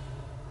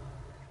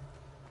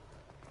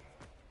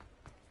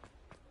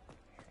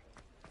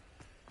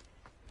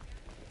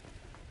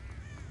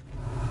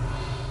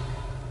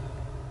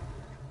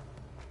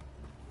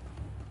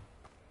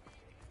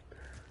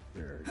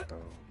 There we go.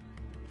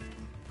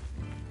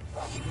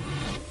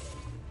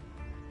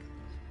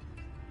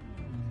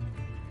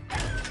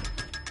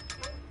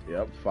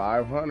 Yep,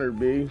 500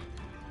 B.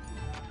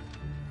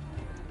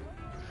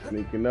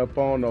 Sneaking up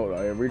on those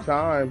every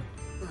time.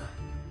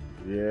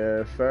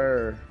 Yes,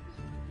 sir.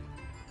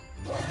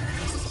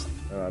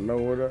 And I know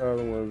where the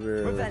other ones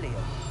is.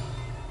 Revelio.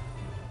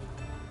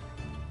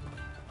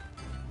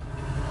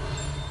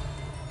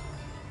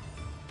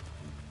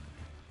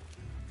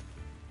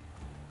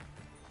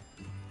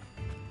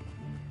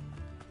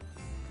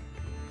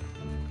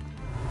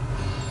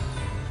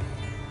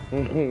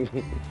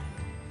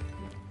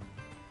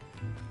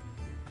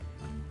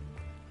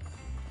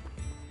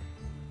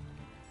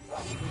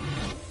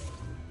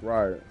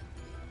 Right.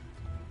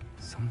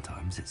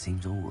 Sometimes it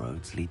seems all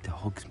roads lead to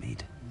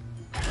Hogsmeade.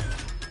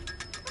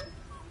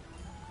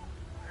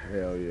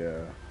 Hell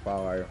yeah.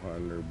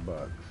 500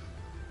 bucks.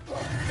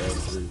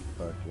 Every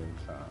fucking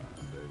time,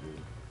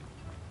 baby.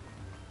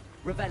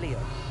 Revelio.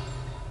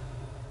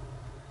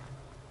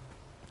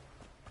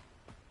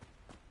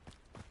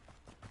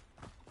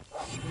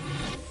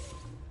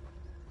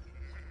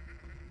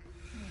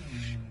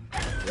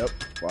 Yep,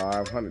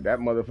 500. That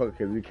motherfucker,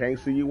 because he can't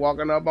see you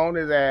walking up on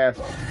his ass.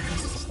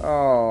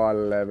 Oh, I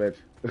love it.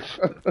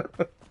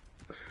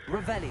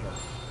 Revelio.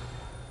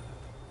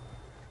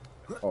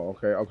 Oh,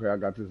 okay, I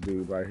got this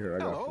dude right here. I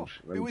got some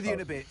shit. Be with you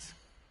in a bit.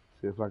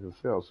 See if I can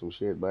sell some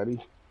shit,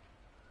 buddy.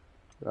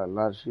 Got a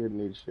lot of shit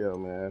need to sell,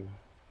 man.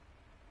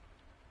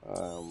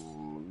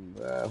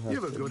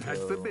 You've a good head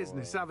for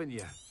business, haven't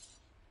you?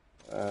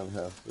 That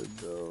has to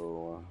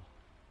go.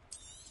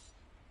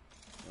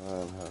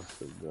 That has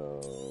to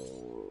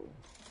go.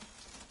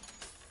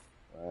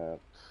 That's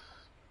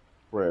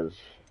British.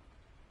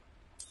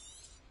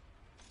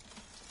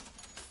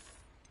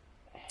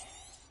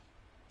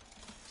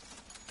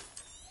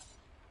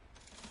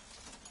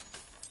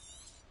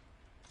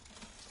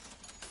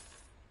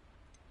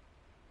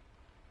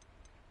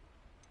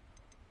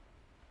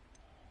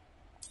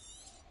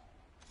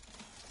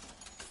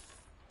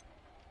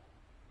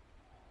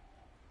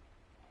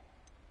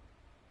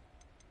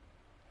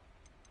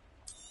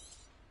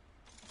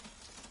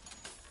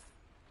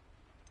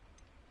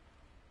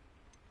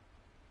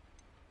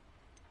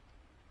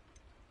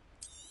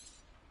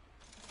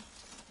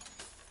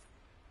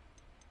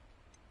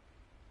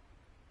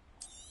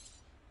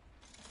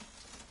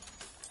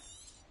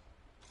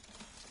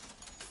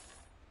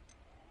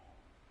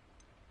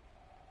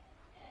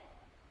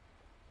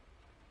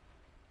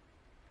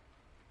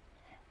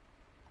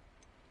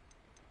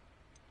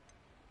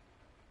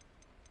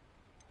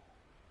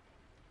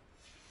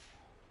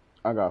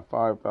 I got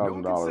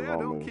 $5,000 on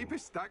don't me. keep a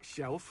stacked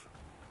shelf.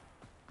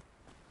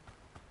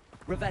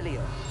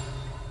 Revelio.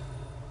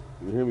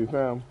 You hear me,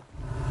 fam?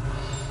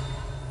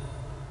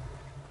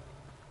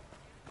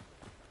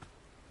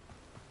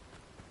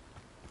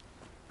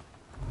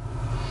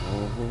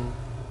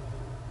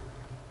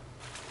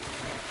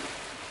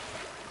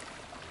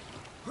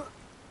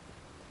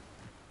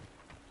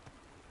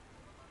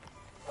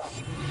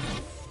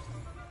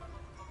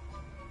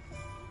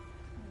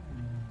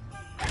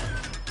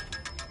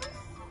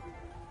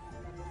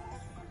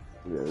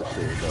 Yeah, this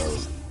shit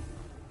is dope.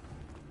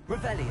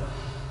 Revelio.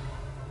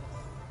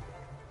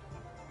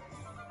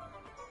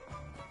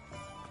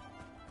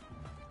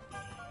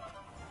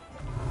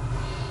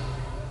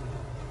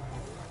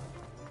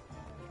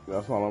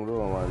 That's all I'm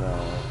doing right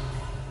now.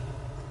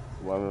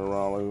 Running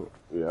around like,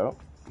 yeah.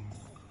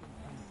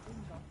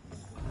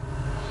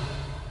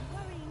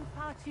 Worrying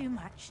far too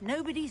much.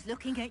 Nobody's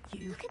looking at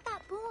you. Look at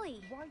that boy.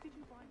 Why did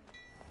you buy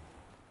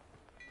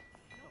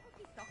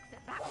Socks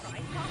at that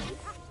price can't be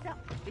patched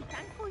up. Be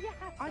thankful you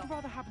have I'd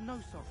rather have no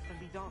socks than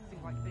be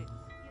dancing like this.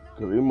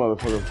 Cause these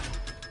motherfuckers,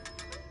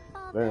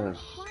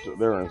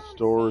 they're in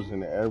stores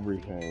and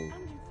everything.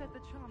 And you said the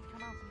charm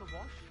come out in the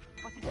wash,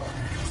 but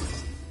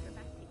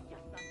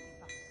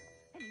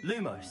it's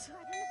Lumos.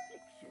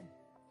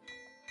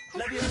 Oh,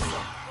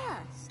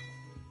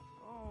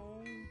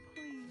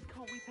 please,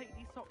 can't we take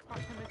these socks back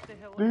to Mr.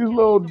 Hill? These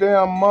little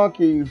damn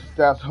monkeys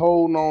that's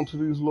holding on to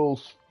these little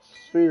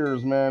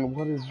spheres, man.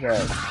 What is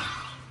that?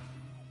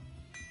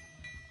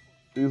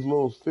 These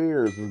little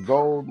spheres, the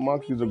gold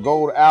monkeys, the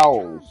gold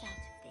owls.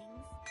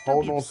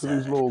 Hold on to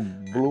these little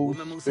blue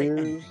Woman will say spheres.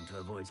 anything to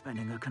avoid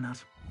spending her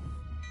canut.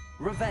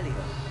 Revelio.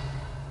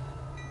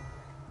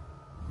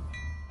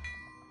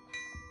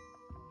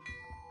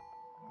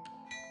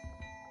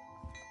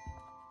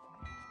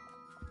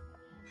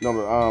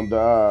 No, the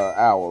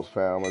owls,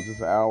 fam. Is this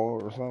an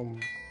owl or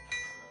something?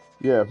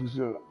 Yeah, if you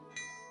see,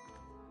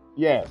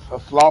 yes, a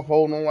sloth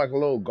holding on like a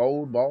little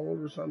gold ball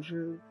or some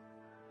shit.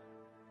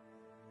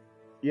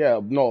 Yeah,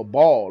 no, a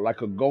ball,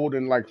 like a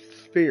golden like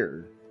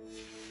sphere.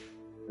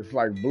 It's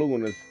like blue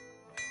and it's.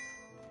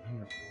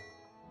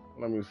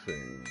 Let me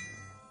see.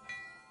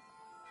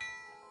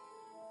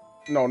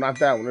 No, not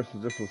that one. This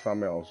was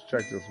something else.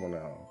 Check this one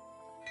out.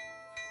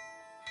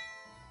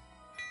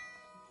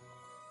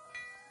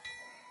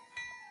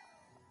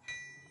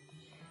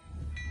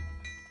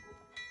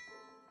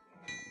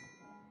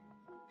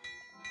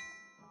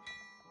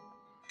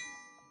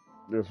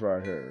 This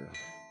right here.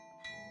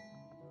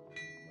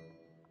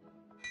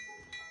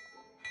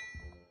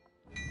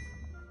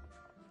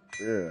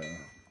 Yeah.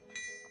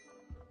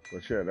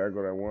 But yeah, there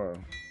go that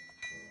one.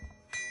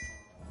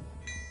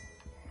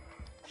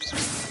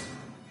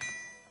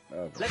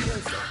 Okay.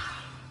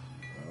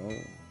 Oh.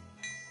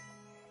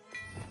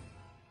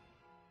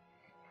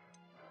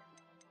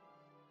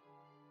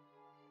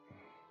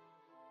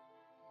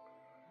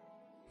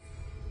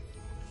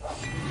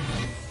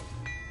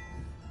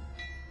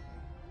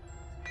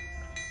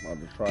 I'll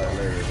just try it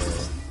later,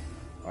 man.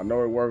 I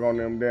know it work on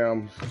them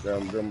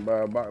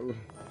bottles.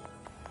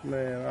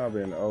 Man, I've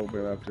been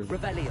open up this.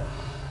 Revelio.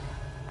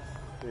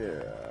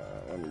 Yeah,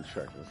 let me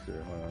check this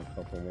here. A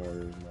couple more of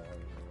these.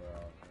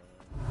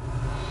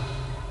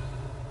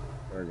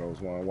 There goes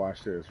one.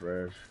 Watch this,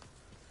 Reg.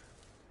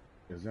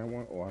 Is that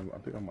one? Oh, I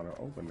think I might have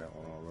opened that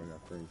one already. I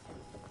think.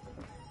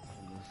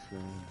 Let's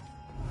see.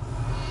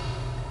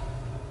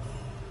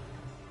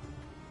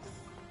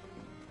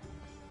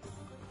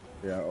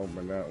 Yeah, I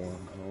opened that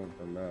one. I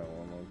opened that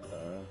one.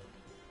 Okay.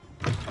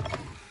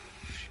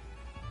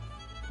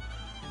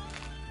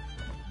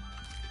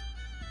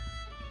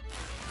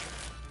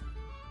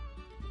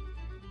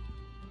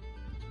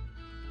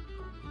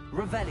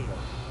 Revelio.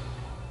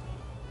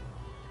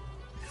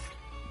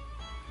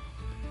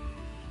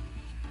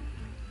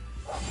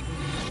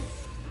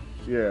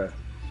 Yeah.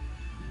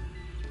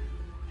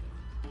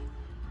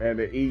 And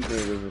the eat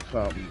niggas or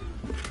something.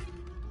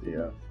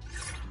 Yeah.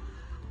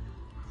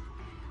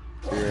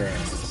 Yeah.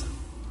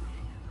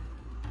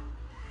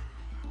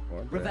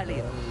 What the hell are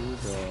you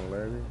doing,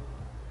 lady?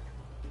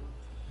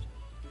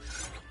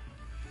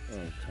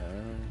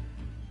 Okay.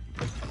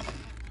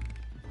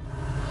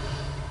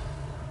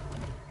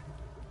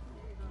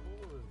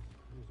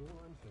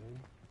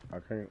 I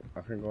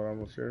can't go down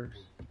the stairs.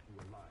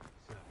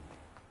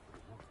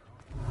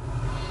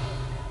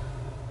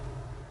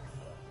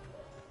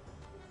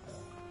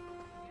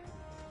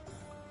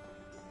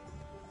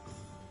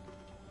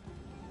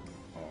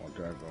 Oh, that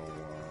going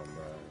on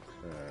back.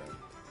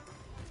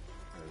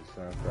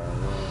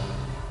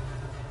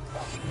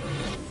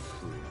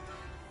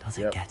 Does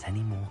it get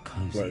any more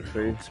cozy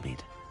than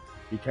Hogsmeade?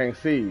 You can't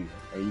see,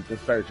 and you can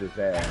search his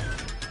ass.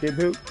 Hip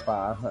hoop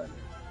 500.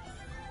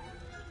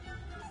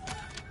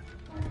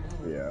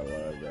 Yeah, I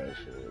love that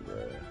shit,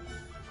 bro.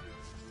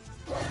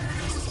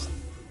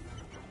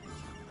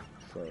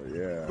 So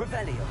yeah.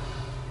 Revelio.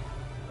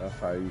 That's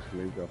how you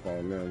sneak up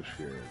on them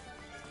shit.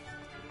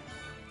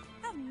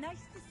 How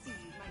nice to see you,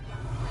 my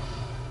young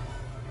friend.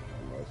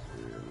 That must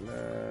be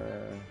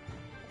man.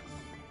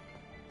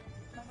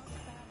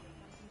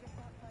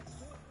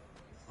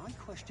 I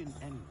question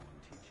anyone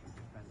teaching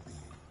defending.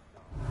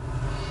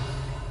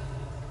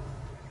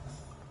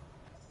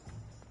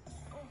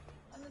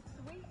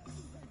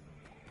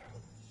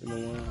 You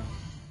know what?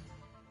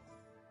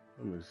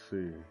 Let me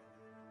see.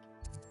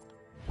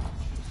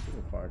 Let's see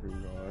if I can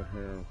go out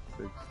here and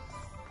fix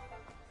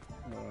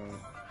my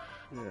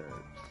shit.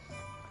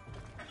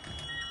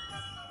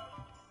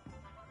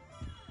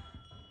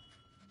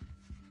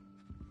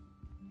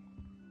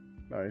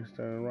 No, he's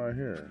standing right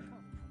here.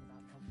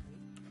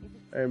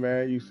 Hey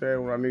man, you said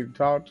when I need to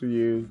talk to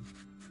you.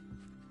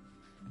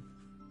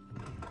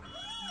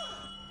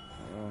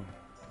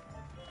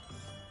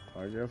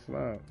 I guess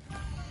not.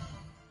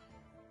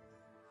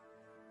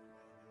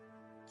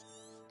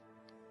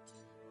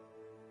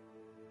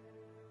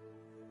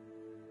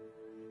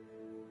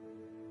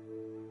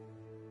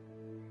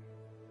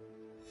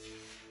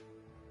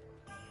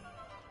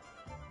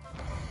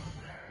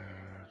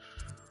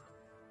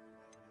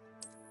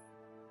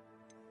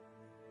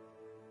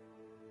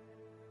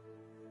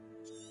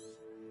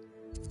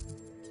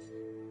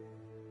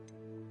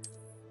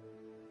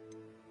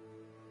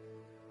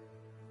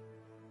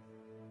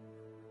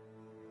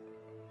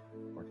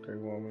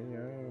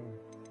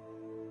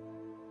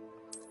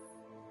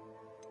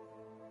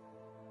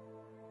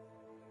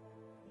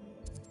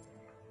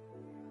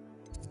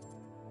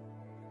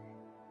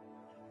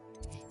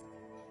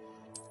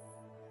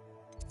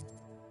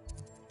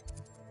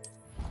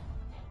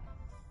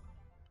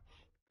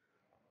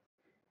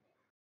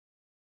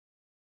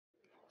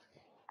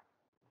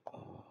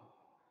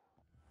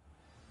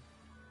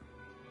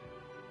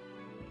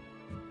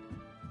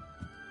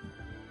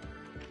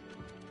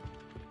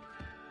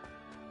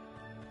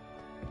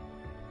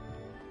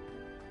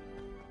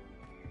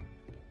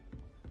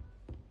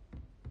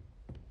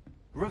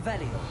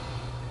 Revelio.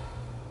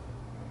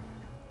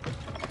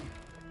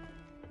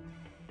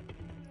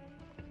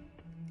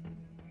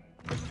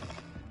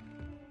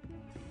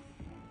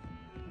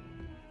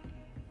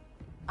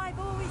 I've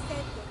always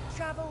said that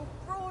travel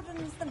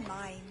broadens the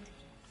mind.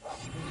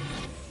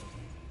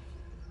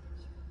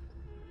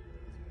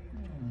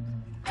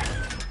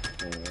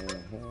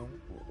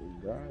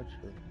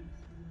 Gotcha.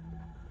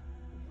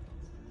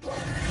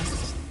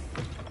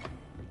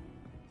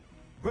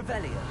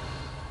 Revelio.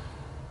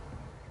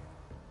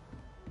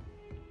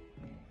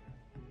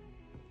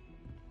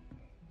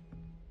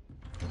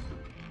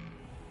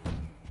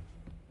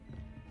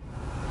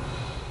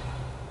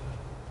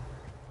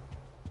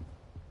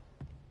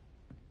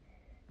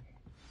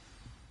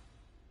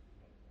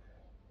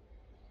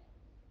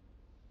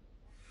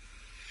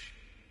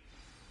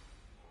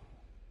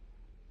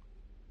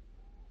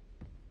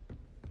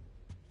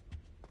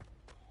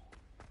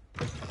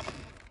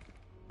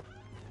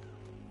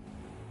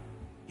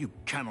 You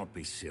cannot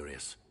be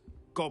serious.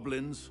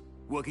 Goblins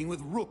working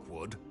with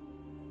Rookwood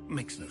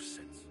makes no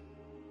sense.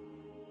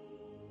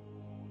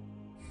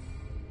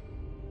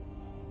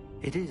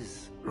 It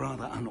is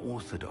rather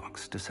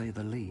unorthodox, to say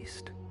the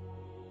least.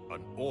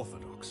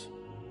 Unorthodox?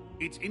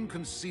 It's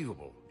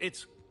inconceivable.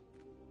 It's...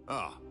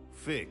 Ah,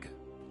 Fig.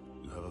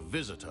 You have a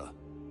visitor.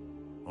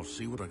 I'll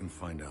see what I can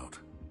find out.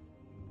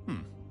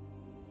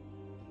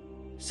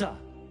 Sir,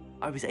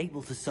 I was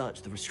able to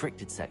search the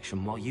restricted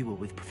section while you were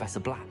with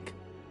Professor Black.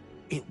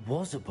 It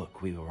was a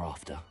book we were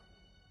after.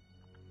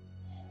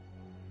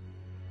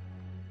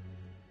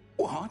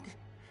 What?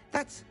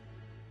 That's...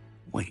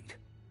 Wait.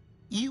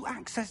 You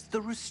accessed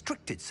the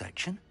restricted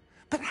section?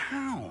 But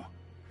how?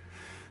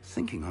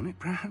 Thinking on it,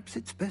 perhaps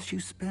it's best you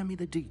spare me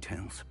the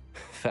details.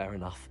 Fair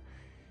enough.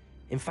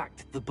 In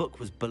fact, the book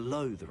was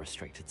below the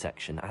restricted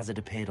section as it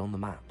appeared on the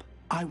map.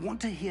 I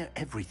want to hear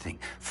everything.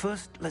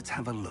 First, let's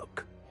have a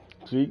look.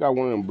 See, you got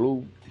one of them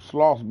blue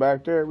sloths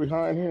back there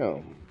behind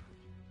him.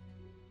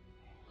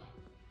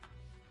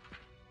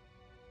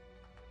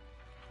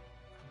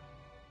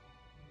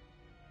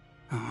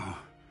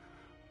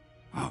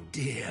 Oh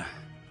dear.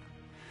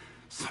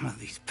 Some of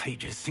these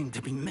pages seem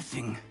to be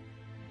missing.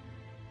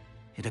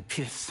 It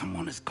appears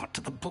someone has got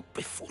to the book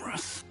before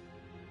us.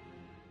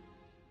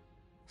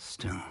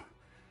 Still,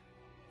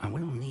 I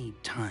will need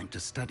time to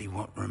study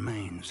what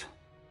remains.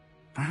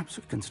 Perhaps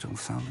we can still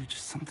salvage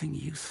something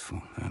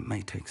useful, though it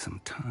may take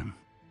some time.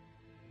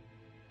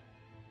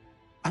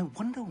 I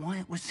wonder why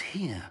it was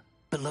here,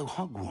 below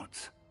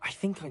Hogwarts. I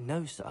think I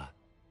know, sir.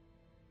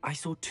 I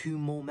saw 2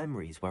 more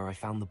memories where I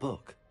found the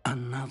book.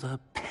 Another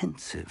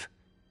pensive.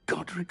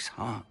 Godric's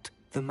heart.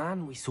 The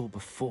man we saw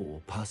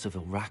before,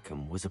 Percival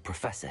Rackham, was a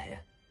professor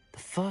here. The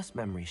first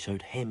memory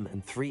showed him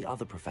and 3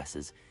 other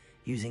professors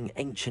using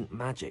ancient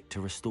magic to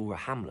restore a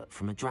hamlet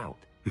from a drought.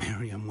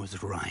 Miriam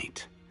was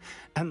right.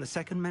 And the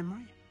second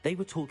memory? They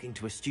were talking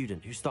to a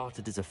student who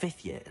started as a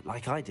 5th year,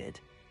 like I did.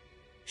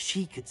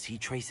 She could see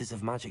traces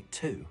of magic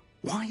too.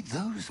 Why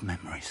those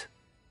memories?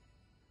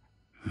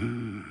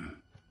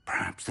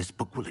 Perhaps this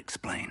book will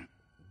explain.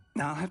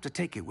 I'll have to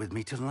take it with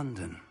me to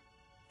London.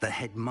 The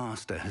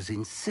headmaster has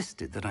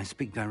insisted that I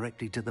speak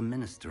directly to the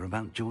minister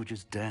about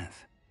George's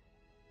death.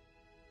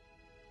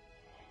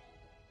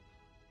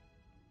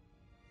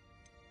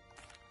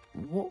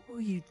 What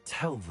will you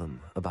tell them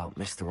about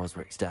Mr.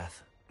 Osric's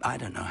death? I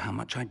don't know how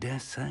much I dare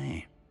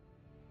say.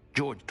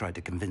 George tried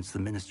to convince the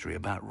ministry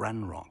about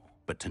Ranrock,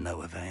 but to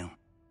no avail.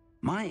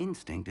 My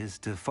instinct is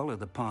to follow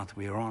the path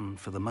we are on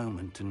for the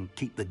moment and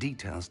keep the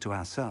details to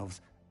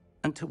ourselves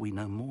until we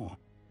know more.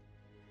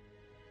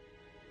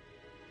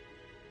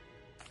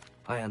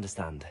 I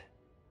understand.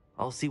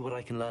 I'll see what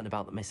I can learn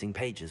about the missing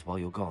pages while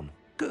you're gone.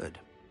 Good.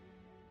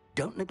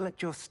 Don't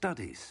neglect your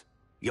studies.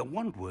 Your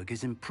wand work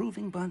is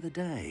improving by the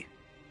day.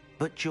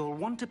 But you'll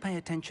want to pay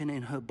attention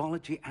in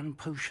herbology and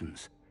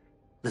potions.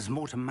 There's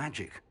more to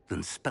magic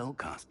than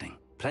spellcasting.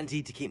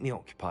 Plenty to keep me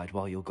occupied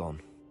while you're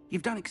gone.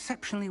 You've done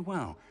exceptionally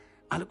well.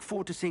 I look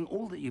forward to seeing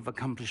all that you've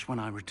accomplished when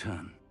I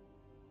return.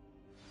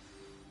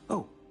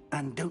 Oh,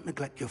 and don't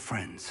neglect your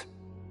friends.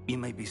 You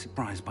may be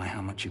surprised by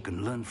how much you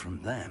can learn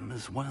from them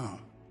as well.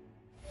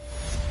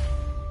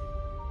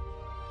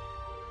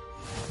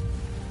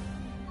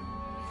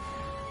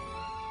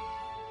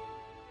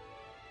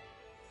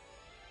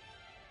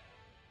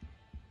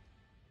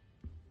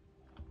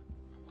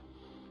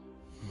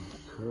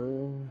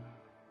 Okay.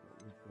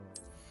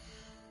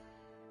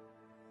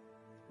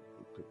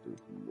 Look at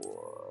this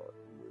more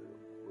real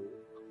quick.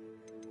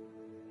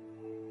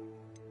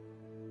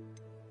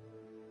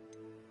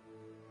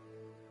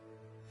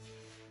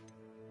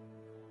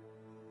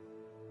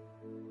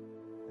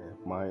 It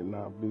might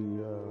not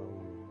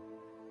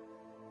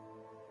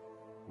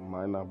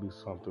be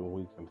something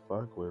we can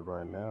fuck with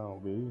right now,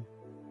 B.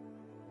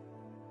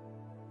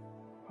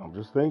 I'm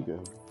just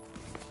thinking.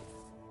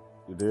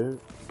 You did?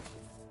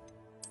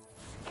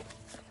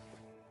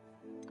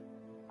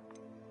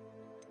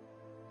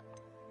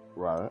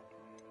 Right.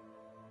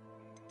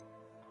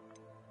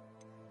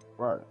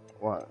 Right.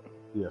 Right.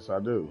 Yes, I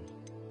do.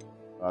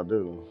 I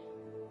do.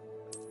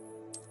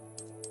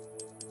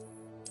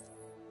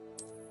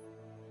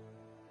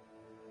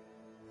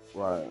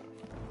 Right.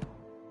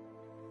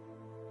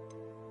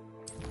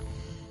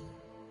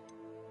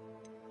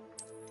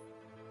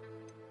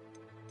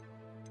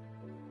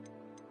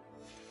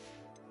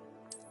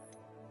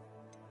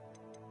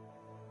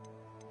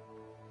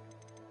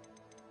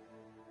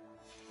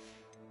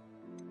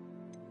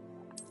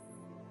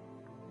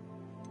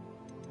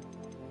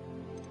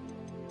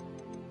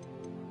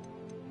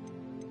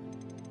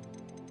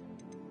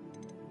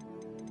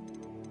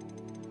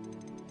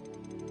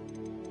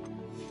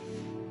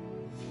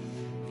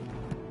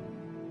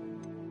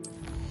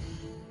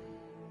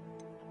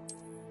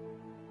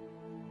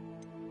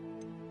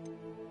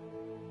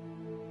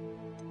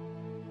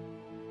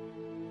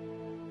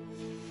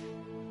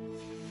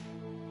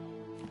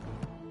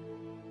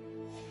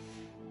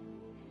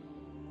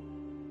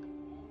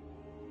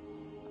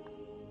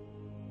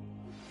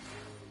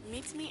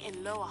 Meet me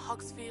in Lower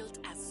Hogsfield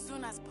as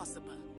soon as possible.